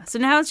 Yeah, so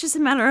now it's just a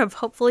matter of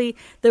hopefully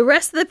the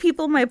rest of the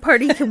people in my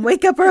party can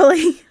wake up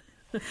early.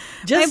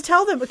 Just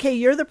tell them, okay,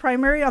 you're the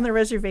primary on the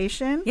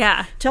reservation.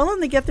 Yeah. Tell them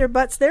to get their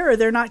butts there or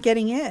they're not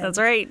getting in. That's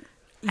right.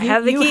 I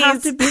have the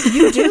keys.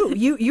 You do.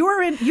 You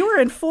are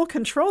in full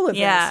control of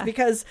this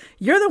because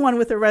you're the one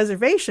with the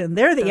reservation.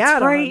 They're the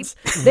add-ons.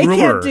 Right. They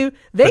can't do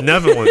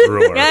benevolent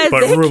ruler,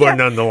 but ruler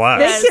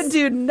nonetheless. They can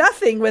do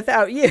nothing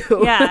without you.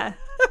 Yeah.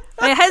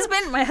 My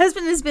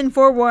husband has been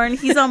forewarned.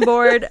 He's on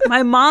board.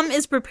 My mom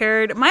is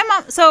prepared.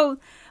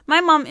 My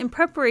mom, in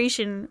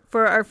preparation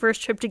for our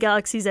first trip to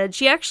Galaxy's Edge,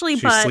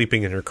 she's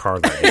sleeping in her car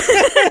that day.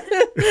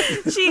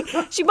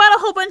 she bought a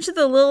whole bunch of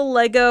the little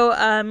Lego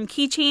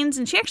keychains,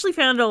 and she actually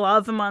found a lot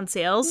of them on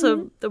sale,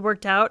 so that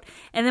worked out.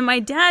 And then my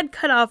dad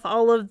cut off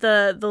all of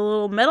the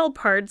little metal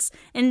parts,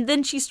 and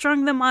then she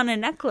strung them on a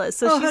necklace.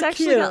 So she's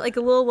actually got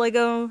a little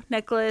Lego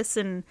necklace,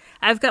 and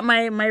I've got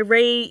my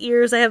Rey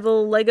ears. I have the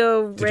little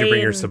Lego Rey. Did you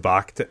bring your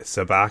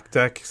sabacc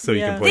deck so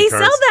you can play they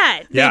cards? They sell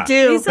that. Yeah. They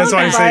do. That's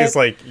what I'm saying.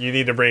 It's you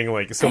need to bring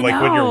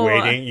when you're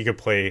waiting, you can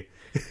play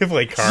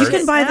cards. You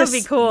can buy That'd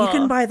be cool. You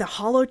can buy the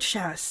hollow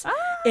chest.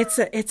 It's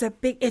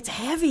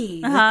heavy.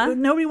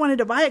 Nobody wanted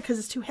to buy it because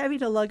it's too heavy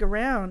to lug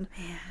around.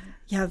 Man.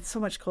 Yeah, so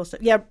much cool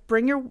stuff. Yeah,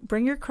 bring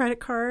your credit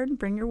card,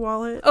 bring your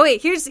wallet. Oh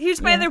wait,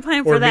 here's my other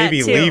plan for that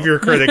too. Or maybe leave your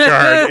credit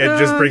card and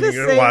just bring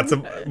lots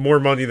of more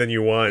money than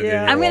you want.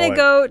 Yeah. I'm gonna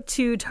go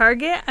to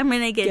Target. I'm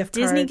gonna get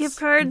Disney gift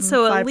cards.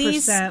 So at 5%.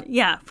 least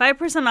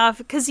 5% off,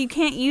 because you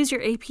can't use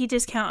your AP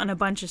discount on a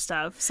bunch of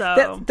stuff.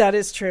 So that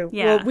is true.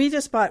 Yeah.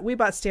 Well, we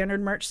bought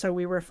standard merch, so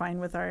we were fine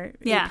with our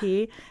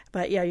AP.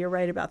 But yeah, you're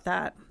right about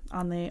that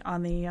on the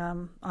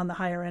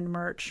higher end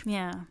merch.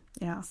 Yeah.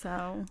 Yeah.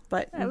 So,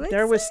 but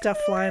there was stuff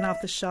flying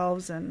off the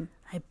shelves, and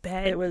I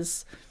bet it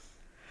was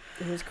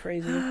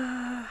crazy.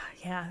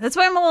 Yeah, that's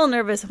why I'm a little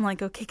nervous. I'm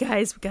like, okay,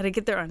 guys, we got to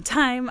get there on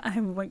time.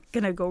 I'm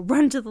gonna go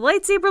run to the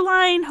lightsaber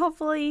line.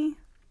 Hopefully,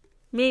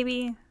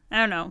 maybe, I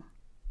don't know.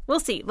 We'll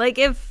see. Like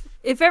if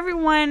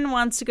everyone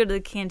wants to go to the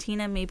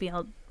cantina, maybe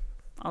I'll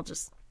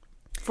just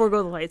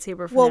forego the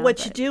lightsaber for now,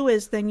 what you do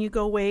is then you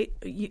go wait,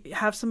 you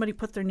have somebody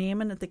put their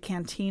name in at the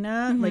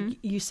cantina. Like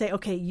you say,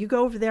 okay, you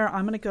go over there,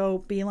 I'm going to go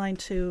beeline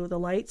to the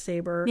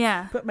lightsaber.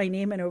 Yeah. Put my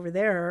name in over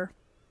there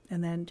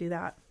and then do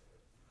that.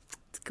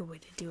 It's a good way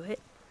to do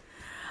it.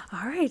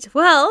 All right.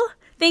 Well,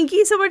 thank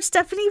you so much,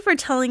 Stephanie, for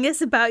telling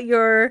us about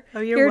your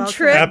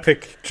trip.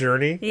 Epic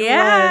journey.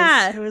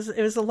 Yeah. It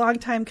was a long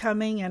time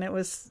coming, and it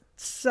was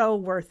so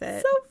worth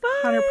it. So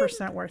fun.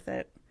 100% worth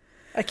it.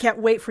 I can't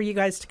wait for you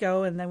guys to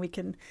go, and then we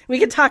can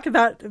talk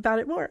about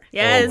it more.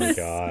 Yes. Oh my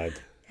God.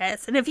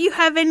 Yes. And if you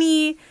have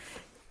any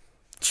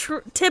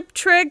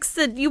tricks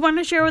that you want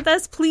to share with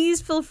us,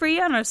 please feel free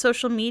on our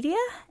social media,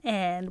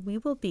 and we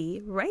will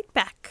be right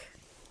back.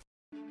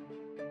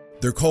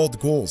 They're called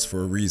goals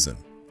for a reason.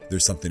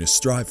 There's something to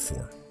strive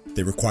for.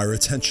 They require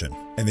attention,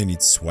 and they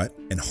need sweat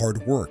and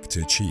hard work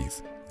to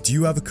achieve. Do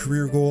you have a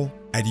career goal?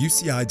 At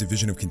UCI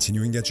Division of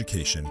Continuing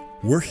Education,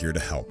 we're here to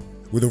help.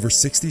 With over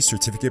 60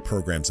 certificate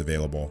programs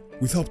available,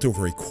 we've helped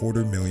over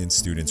 250,000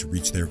 students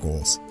reach their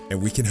goals, and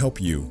we can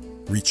help you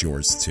reach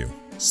yours too.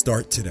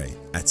 Start today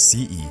at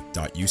ce.uci.edu.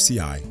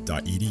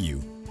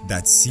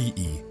 That's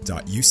ce.uci.edu.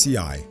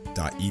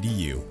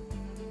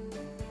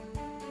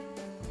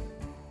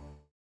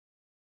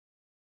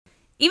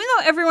 Even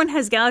though everyone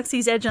has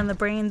Galaxy's Edge on the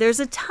brain,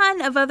 there's a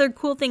ton of other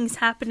cool things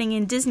happening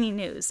in Disney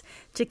news.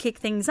 To kick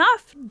things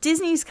off,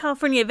 Disney's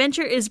California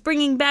Adventure is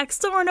bringing back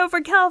Soarin' Over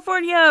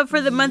California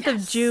for the month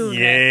of June.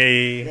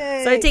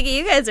 Yay. So I take it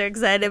you guys are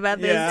excited about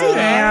this too,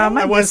 Yeah,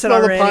 right? I want to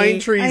smell the pine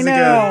trees I know. again.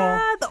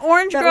 Yeah, the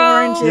orange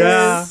groves.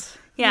 Oranges.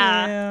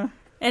 Yeah.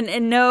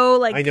 And no,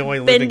 like, I know I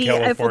live in bendy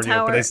Eiffel California,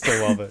 Tower. but I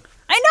still love it.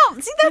 I know.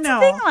 See, that's the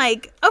thing.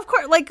 Like, of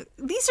course, like,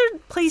 these are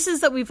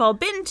places that we've all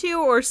been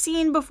to or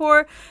seen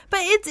before,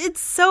 but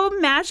it's so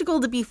magical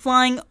to be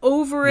flying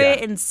over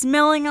it and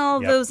smelling all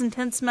of those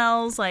intense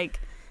smells. Like,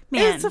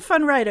 man, It's a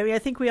fun ride. I mean, I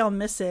think we all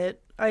miss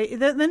it.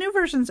 The new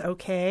version's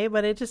okay,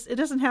 but it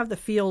doesn't have the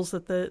feels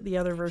that the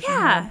other version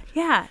had.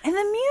 Yeah, and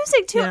the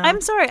music too. Yeah.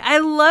 I'm sorry, I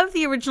love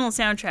the original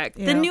soundtrack.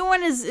 Yeah. The new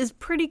one is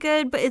pretty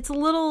good, but it's a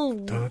little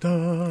Dun,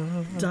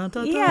 dun,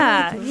 dun,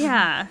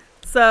 yeah.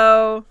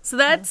 So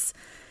that's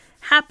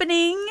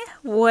happening.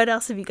 What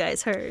else have you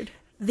guys heard?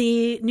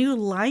 The new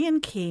Lion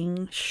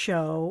King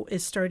show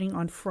is starting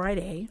on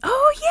Friday.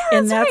 Oh yeah,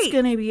 And that's right.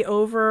 going to be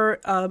over,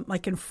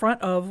 like in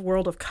front of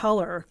World of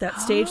Color,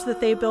 that stage that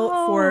they built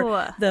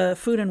for the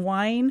Food and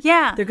Wine.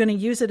 Yeah. They're going to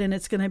use it, and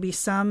it's going to be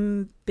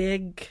some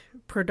big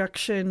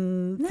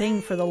production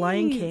thing for the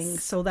Lion King.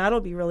 So that'll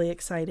be really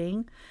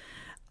exciting.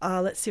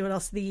 Let's see what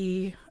else.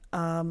 The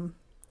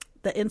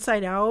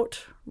Inside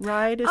Out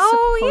ride is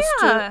supposed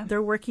to.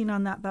 They're working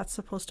on that. That's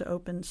supposed to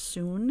open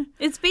soon.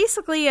 It's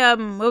basically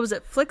what was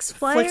it? Flix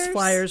Flyers. Flix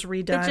Flyers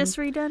redone. It just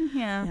redone.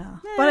 Yeah.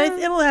 But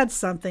it'll add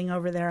something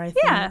over there, I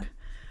think. Yeah.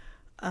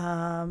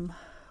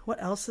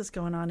 What else is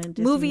going on in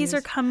Disney? Movies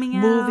are coming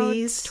out.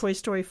 Movies, Toy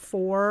Story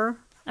 4.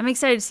 I'm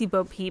excited to see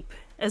Bo Peep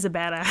as a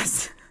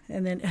badass.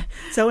 And then,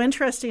 so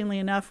interestingly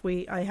enough,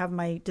 I have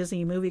my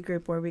Disney movie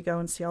group where we go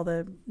and see all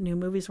the new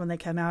movies when they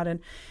come out, and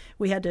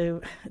we had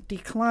to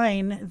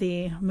decline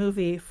the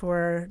movie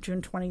for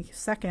June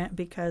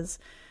 22nd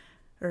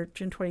or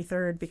June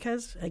 23rd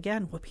because,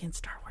 again, we'll be in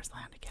Star Wars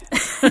Land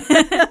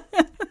again.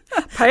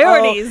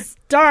 Priorities.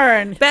 Oh,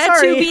 darn. Batu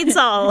Sorry. beats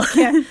all.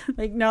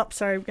 Nope,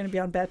 sorry, I'm going to be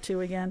on Batu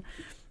again.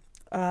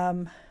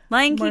 Lion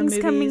More King's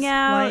coming movies.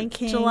 out Lion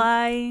King.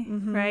 July,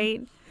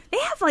 right? They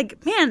have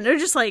they're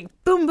just like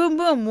boom, boom,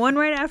 boom, one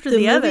right after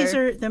the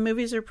other. The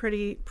movies are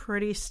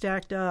pretty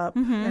stacked up,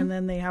 and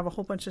then they have a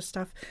whole bunch of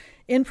stuff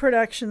in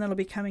production that'll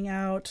be coming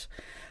out.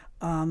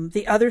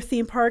 The other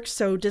theme parks,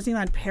 so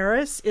Disneyland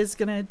Paris is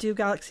going to do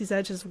Galaxy's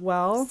Edge as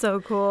well.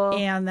 So cool.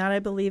 And that, I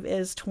believe,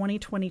 is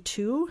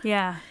 2022.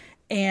 Yeah.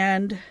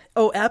 And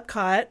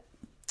Epcot.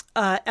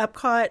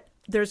 Epcot,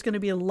 there's going to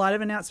be a lot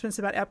of announcements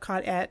about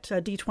Epcot at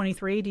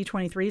D23.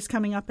 D23 is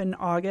coming up in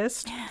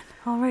August.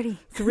 Already.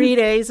 3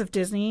 days of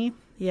Disney.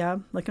 Yeah,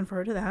 looking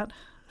forward to that.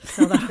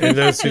 So And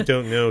those who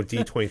don't know,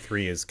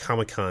 D23 is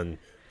Comic-Con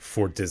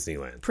for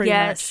Disneyland. pretty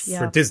Yes. much. Yeah.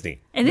 For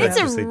Disney. And Not it's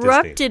just say Disney.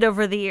 erupted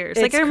over the years.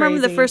 It's I remember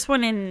the crazy. first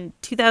one in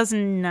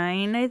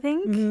 2009, I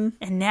think.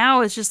 And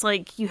now it's just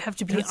like you have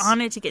to be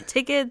on it to get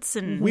tickets.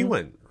 And We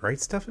went, right,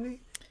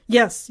 Stephanie?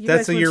 Yes,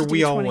 that's the year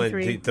we all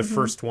went. The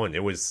first one.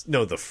 It was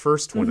the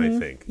first one. I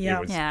think.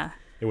 Yeah.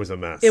 It was a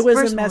mess. It was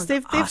First a mess. one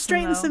They've was awesome,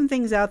 straightened though. some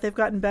things out. They've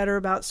gotten better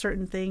about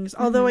certain things.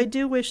 Although I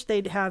do wish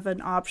they'd have an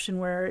option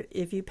where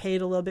if you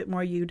paid a little bit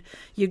more, you'd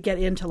get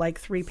into like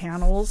 3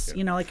 panels.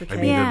 You know, like okay, I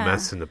mean, Yeah. a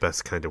mess in the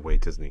best kind of way,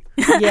 Disney.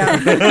 yeah,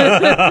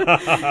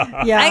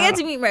 yeah. I got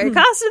to meet Mary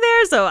Costa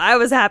there, so I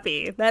was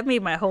happy. That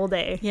made my whole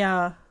day.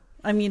 Yeah.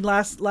 I mean,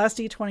 last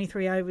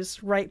D23, I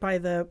was right by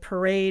the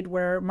parade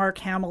where Mark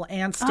Hamill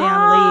and Stan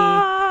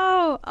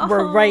Lee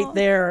were right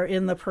there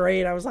in the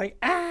parade. I was like,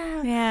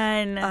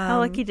 Man, how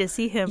lucky to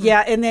see him.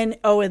 Yeah, and then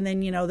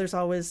there's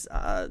always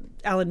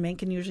Alan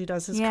Menken usually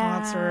does his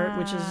concert,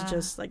 which is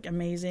just like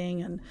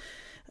amazing, and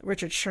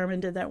Richard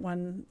Sherman did that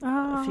one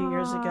a few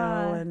years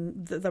ago,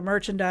 and the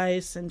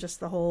merchandise and just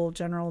the whole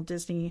general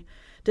Disney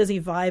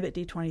vibe at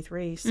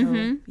D23.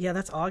 So yeah,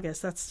 that's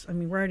August.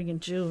 We're already in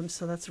June,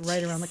 so that's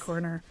right around the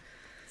corner.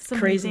 So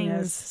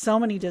Craziness. So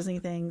many Disney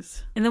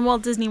things. And then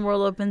Walt Disney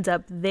World opens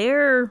up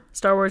their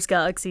Star Wars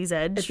Galaxy's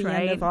Edge, At the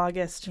right? end of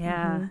August.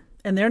 Yeah. Mhm.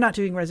 And they're not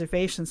doing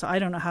reservations, so I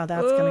don't know how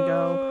that's going to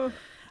go.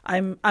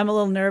 I'm a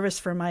little nervous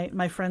for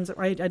my friends.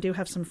 I do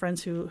have some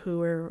friends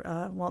who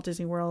are Walt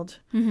Disney World,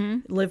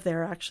 live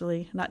there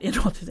actually, not in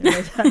Walt Disney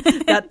World.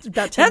 about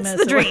 10 That's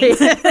minutes the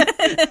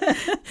away.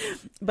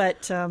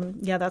 But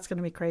yeah, that's going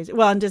to be crazy.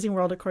 Well, and Disney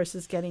World, of course,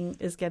 is getting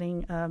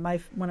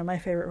one of my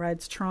favorite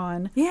rides,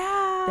 Tron.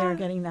 Yeah. They're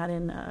getting that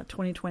in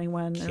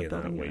 2021. They're Cannot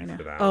building it wait right now.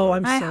 for that Oh,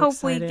 one. I'm so I hope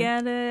excited. we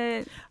get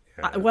it.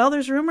 Well,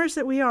 there's rumors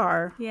that we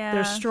are. Yeah.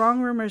 There's strong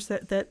rumors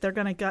that they're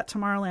going to gut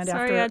Tomorrowland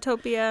Sorry,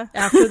 Autopia.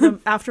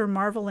 after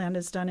Marvel Land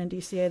is done in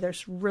DCA.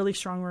 There's really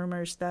strong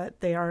rumors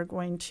that they are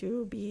going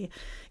to be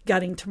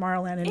gutting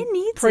Tomorrowland, and It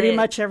needs pretty it.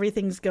 much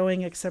everything's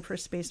going except for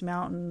Space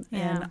Mountain.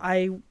 Yeah.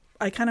 And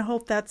I kind of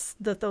hope that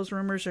those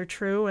rumors are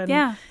true. And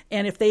Yeah.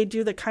 and if they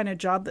do the kind of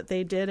job that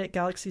they did at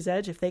Galaxy's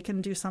Edge, if they can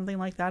do something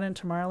like that in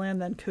Tomorrowland,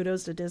 then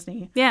kudos to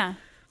Disney. Yeah.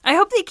 I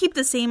hope they keep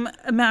the same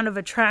amount of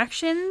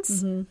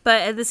attractions,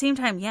 but at the same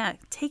time,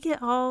 take it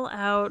all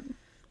out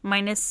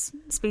minus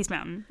Space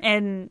Mountain.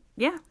 And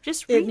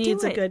just redo It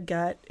needs a good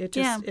gut. It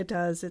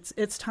does.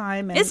 It's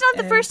time. And, it's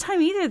not the first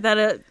time either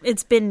that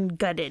it's been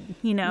gutted,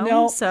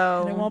 No,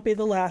 So and it won't be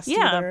the last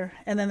Yeah. either.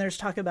 And then there's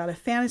talk about a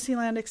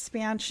Fantasyland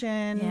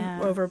expansion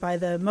Yeah. over by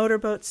the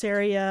motorboats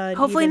area. And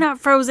hopefully even- not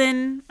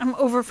Frozen. I'm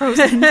over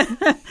Frozen.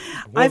 Well,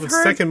 I've the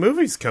heard- second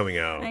movie's coming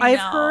out. I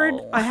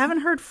I haven't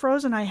heard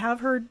Frozen. I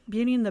have heard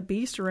Beauty and the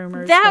Beast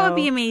rumors. that though, would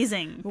be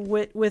amazing.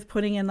 with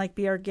putting in like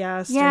Be Our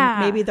Guest. Yeah.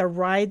 And maybe the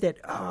ride that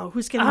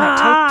who's getting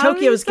that?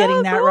 Tokyo's so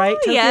getting that, cool. right?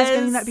 Tokyo's Yes.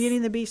 getting that Beauty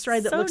and the Beast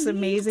ride that So looks neat.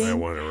 amazing. I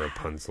want a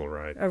Rapunzel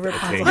ride. A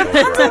Rapunzel. Tangled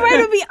Rapunzel ride. ride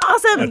would be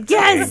awesome. A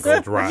Yes.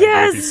 Tangled ride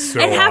Yes. would be so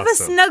and have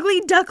awesome. a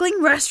snuggly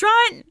duckling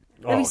restaurant.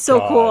 That'd be Oh, so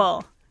God.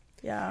 cool.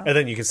 Yeah. And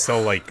then you can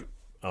sell like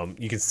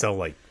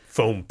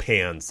foam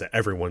pans that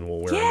everyone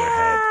will wear on their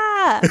head.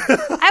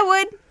 Yeah.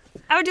 I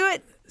would do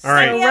it. All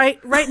right. So Yep.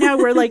 right now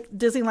we're like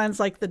Disneyland's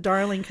like the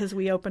darling because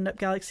we opened up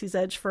Galaxy's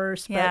Edge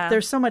first, but Yeah.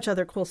 there's so much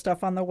other cool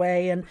stuff on the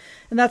way, and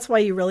that's why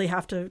you really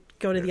have to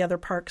go to the other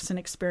parks and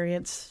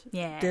experience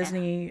Yeah.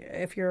 Disney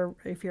if you're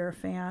a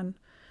fan.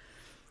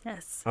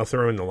 Yes. I'll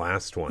throw in the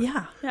last one.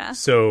 Yeah. Yeah.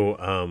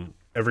 So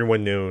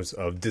everyone knows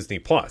of Disney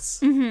Plus.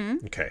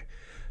 Mm-hmm. Okay.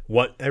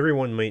 What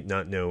everyone might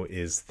not know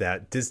is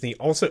that Disney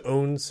also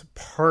owns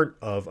part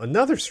of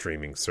another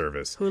streaming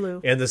service. Hulu.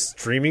 And the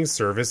streaming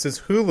service is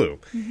Hulu.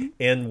 Mm-hmm.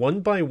 And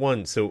one by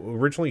one, so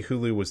originally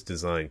Hulu was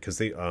designed because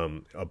they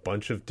a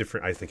bunch of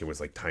different, I think it was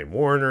like Time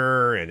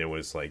Warner, and it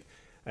was like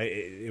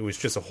it was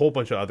just a whole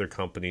bunch of other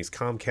companies,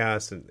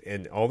 Comcast,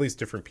 and all these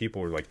different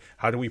people were like,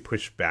 how do we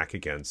push back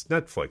against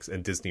Netflix?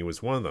 And Disney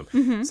was one of them.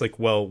 Mm-hmm. It's like,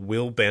 well,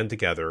 we'll band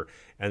together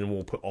and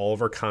we'll put all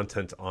of our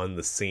content on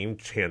the same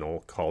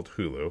channel called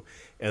Hulu,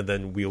 and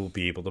then we'll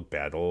be able to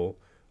battle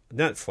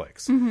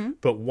Netflix. Mm-hmm.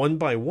 But one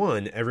by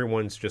one,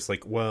 everyone's just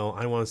like, well,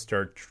 I want to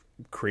start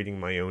creating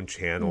my own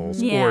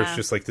channels, Mm-hmm. or it's Yeah.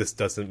 just like, this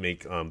doesn't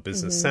make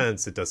business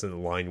sense. It doesn't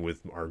align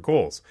with our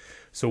goals.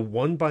 So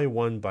one by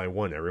one,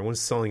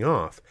 everyone's selling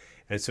off.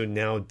 And so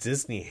now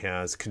Disney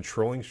has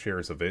controlling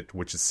shares of it,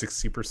 which is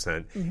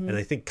 60%. And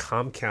I think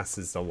Comcast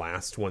is the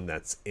last one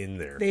that's in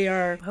there. They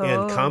are.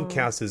 And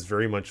Comcast is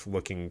very much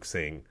looking,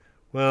 saying,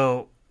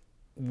 well,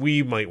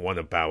 we might want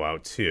to bow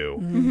out too.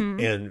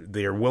 And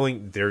they're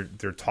willing, they're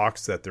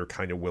talks that they're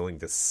kind of willing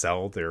to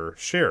sell their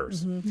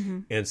shares.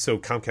 And so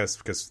Comcast,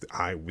 because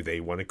they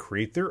want to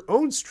create their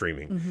own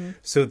streaming.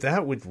 So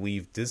that would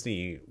leave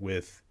Disney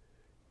with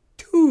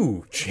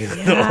 2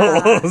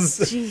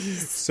 channels.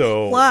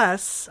 So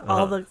Plus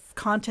all the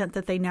content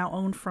that they now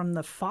own from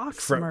the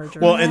Fox merger.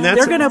 well, and that's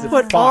they're going to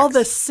put all Fox.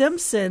 the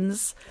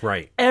Simpsons.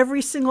 Right.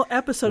 Every single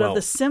episode Well- of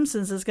The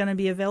Simpsons is going to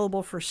be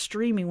available for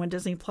streaming when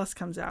Disney Plus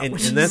comes out. And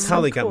which is that's how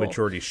so they got cool.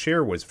 majority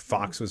share. Was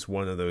Fox was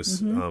one of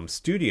those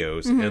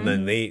studios, and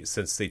then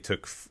since they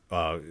took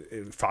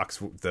Fox,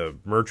 the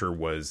merger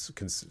was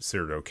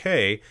considered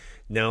okay.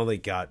 Now they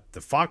got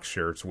the Fox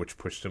shares, which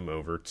pushed them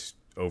over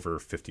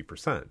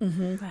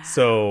 50%.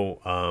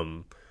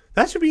 So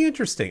That should be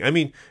interesting. I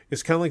mean,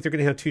 it's kind of like they're going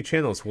to have 2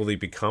 channels. Will they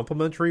be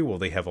complementary? Will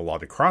they have a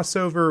lot of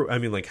crossover? I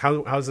mean, like,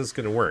 how's this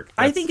going to work?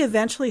 I think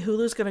eventually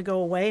Hulu's going to go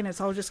away, and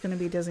it's all just going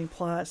to be Disney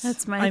Plus.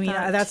 That's my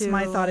thought, that's too.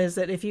 my thought, is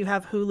that if you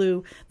have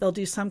Hulu, they'll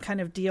do some kind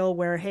of deal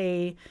where,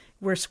 hey,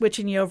 we're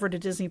switching you over to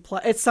Disney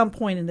Plus at some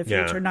point in the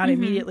future, not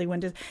immediately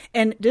when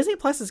and Disney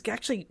Plus is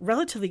actually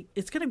relatively,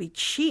 it's going to be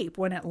cheap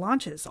when it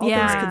launches, all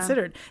things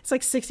considered. It's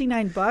like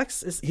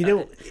 $69 is,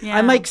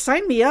 I'm like,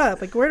 sign me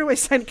up. Like, where do I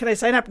sign? Can I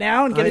sign up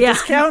now and get a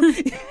discount?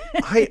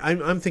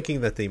 I'm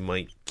thinking that they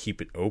might keep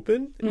it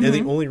open. And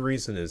the only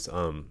reason is,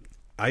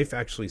 I've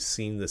actually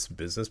seen this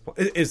business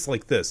plan. It's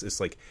like this. It's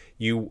like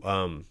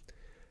Lexus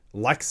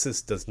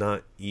does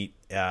not eat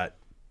at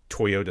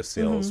Toyota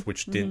sales,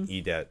 which didn't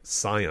eat at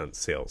Scion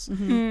sales.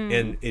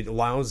 And it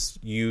allows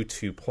you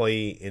to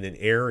play in an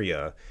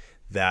area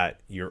that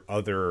your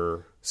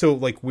other... So,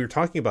 like, we were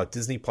talking about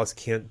Disney Plus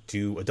can't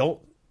do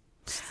adult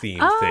theme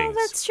things. Oh,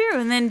 that's true.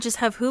 And then just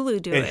have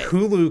Hulu do it. And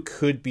Hulu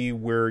could be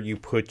where you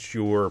put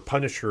your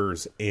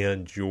Punishers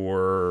and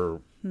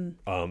your...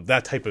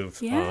 that type of...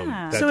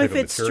 that so type if of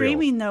it's material.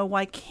 streaming, though,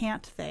 why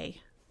can't they?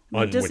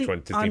 On which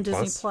one? Disney Plus?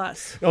 Disney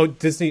Plus. Oh,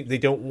 Disney, they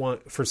don't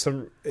want... For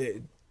some...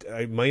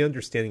 my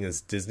understanding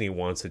is Disney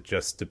wants it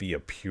just to be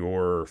a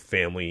pure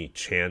family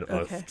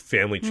channel.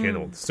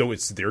 So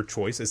it's their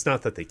choice. It's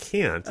not that they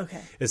can't.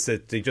 It's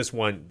that they just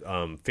want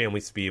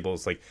families to be able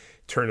to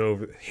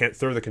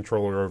throw the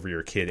controller over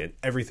your kid, and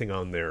everything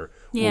on there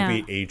will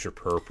be age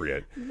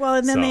appropriate. Well,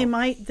 and then they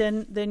might.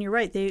 Then you're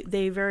right.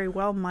 They very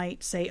well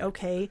might say,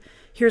 okay,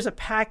 here's a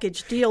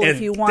package deal.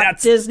 If you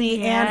want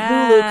Disney and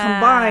Hulu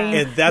combined,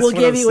 and we'll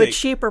give you a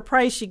cheaper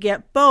price. You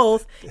get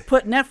both.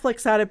 Put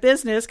Netflix out of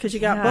business because you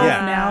got both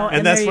now.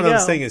 And that's what I'm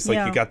saying. Is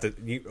like you got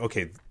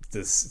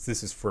this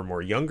is for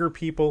more younger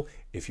people.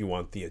 If you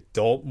want the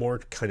more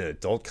kind of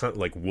adult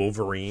like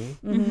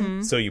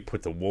Wolverine, so you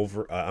put the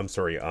Logan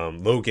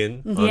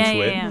onto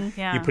it.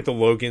 You put the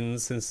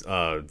Logans and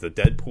the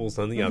Deadpool's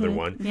on the other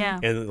one,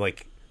 and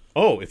like.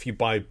 Oh, if you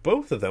buy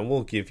both of them,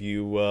 we'll give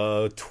you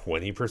a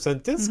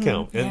 20%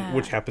 discount, and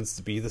which happens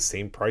to be the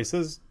same price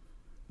as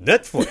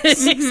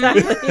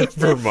Netflix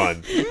per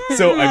month.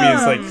 So I mean,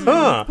 it's like,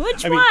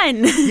 which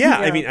one?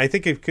 I mean, I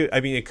think it could.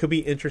 I mean, it could be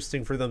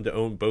interesting for them to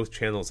own both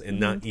channels and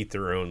not eat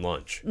their own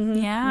lunch.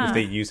 If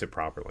they use it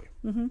properly.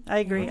 I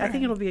agree. I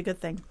think it'll be a good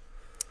thing.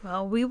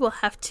 Well, we will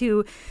have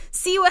to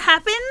see what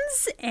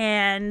happens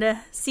and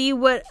see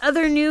what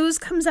other news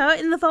comes out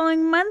in the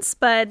following months.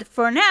 But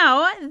for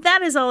now,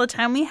 that is all the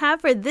time we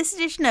have for this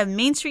edition of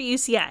Main Street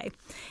UCI.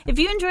 If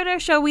you enjoyed our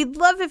show, we'd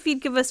love if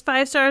you'd give us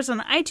 5 stars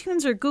on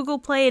iTunes or Google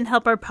Play and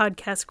help our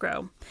podcast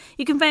grow.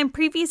 You can find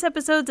previous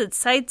episodes at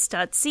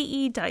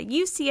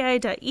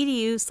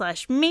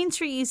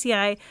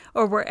sites.ce.uci.edu/MainStreetUCI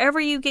or wherever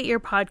you get your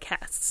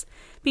podcasts.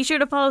 Be sure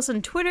to follow us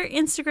on Twitter,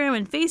 Instagram,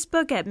 and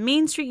Facebook at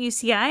Main Street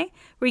UCI,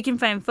 where you can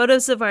find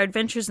photos of our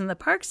adventures in the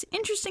parks,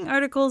 interesting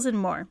articles, and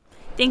more.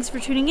 Thanks for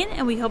tuning in,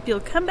 and we hope you'll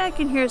come back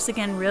and hear us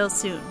again real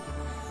soon.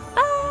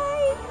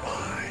 Bye!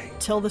 Bye.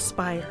 Till the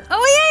Spire.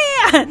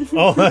 Oh, yeah!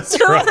 Oh, that's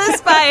Till right. the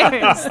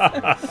Spires.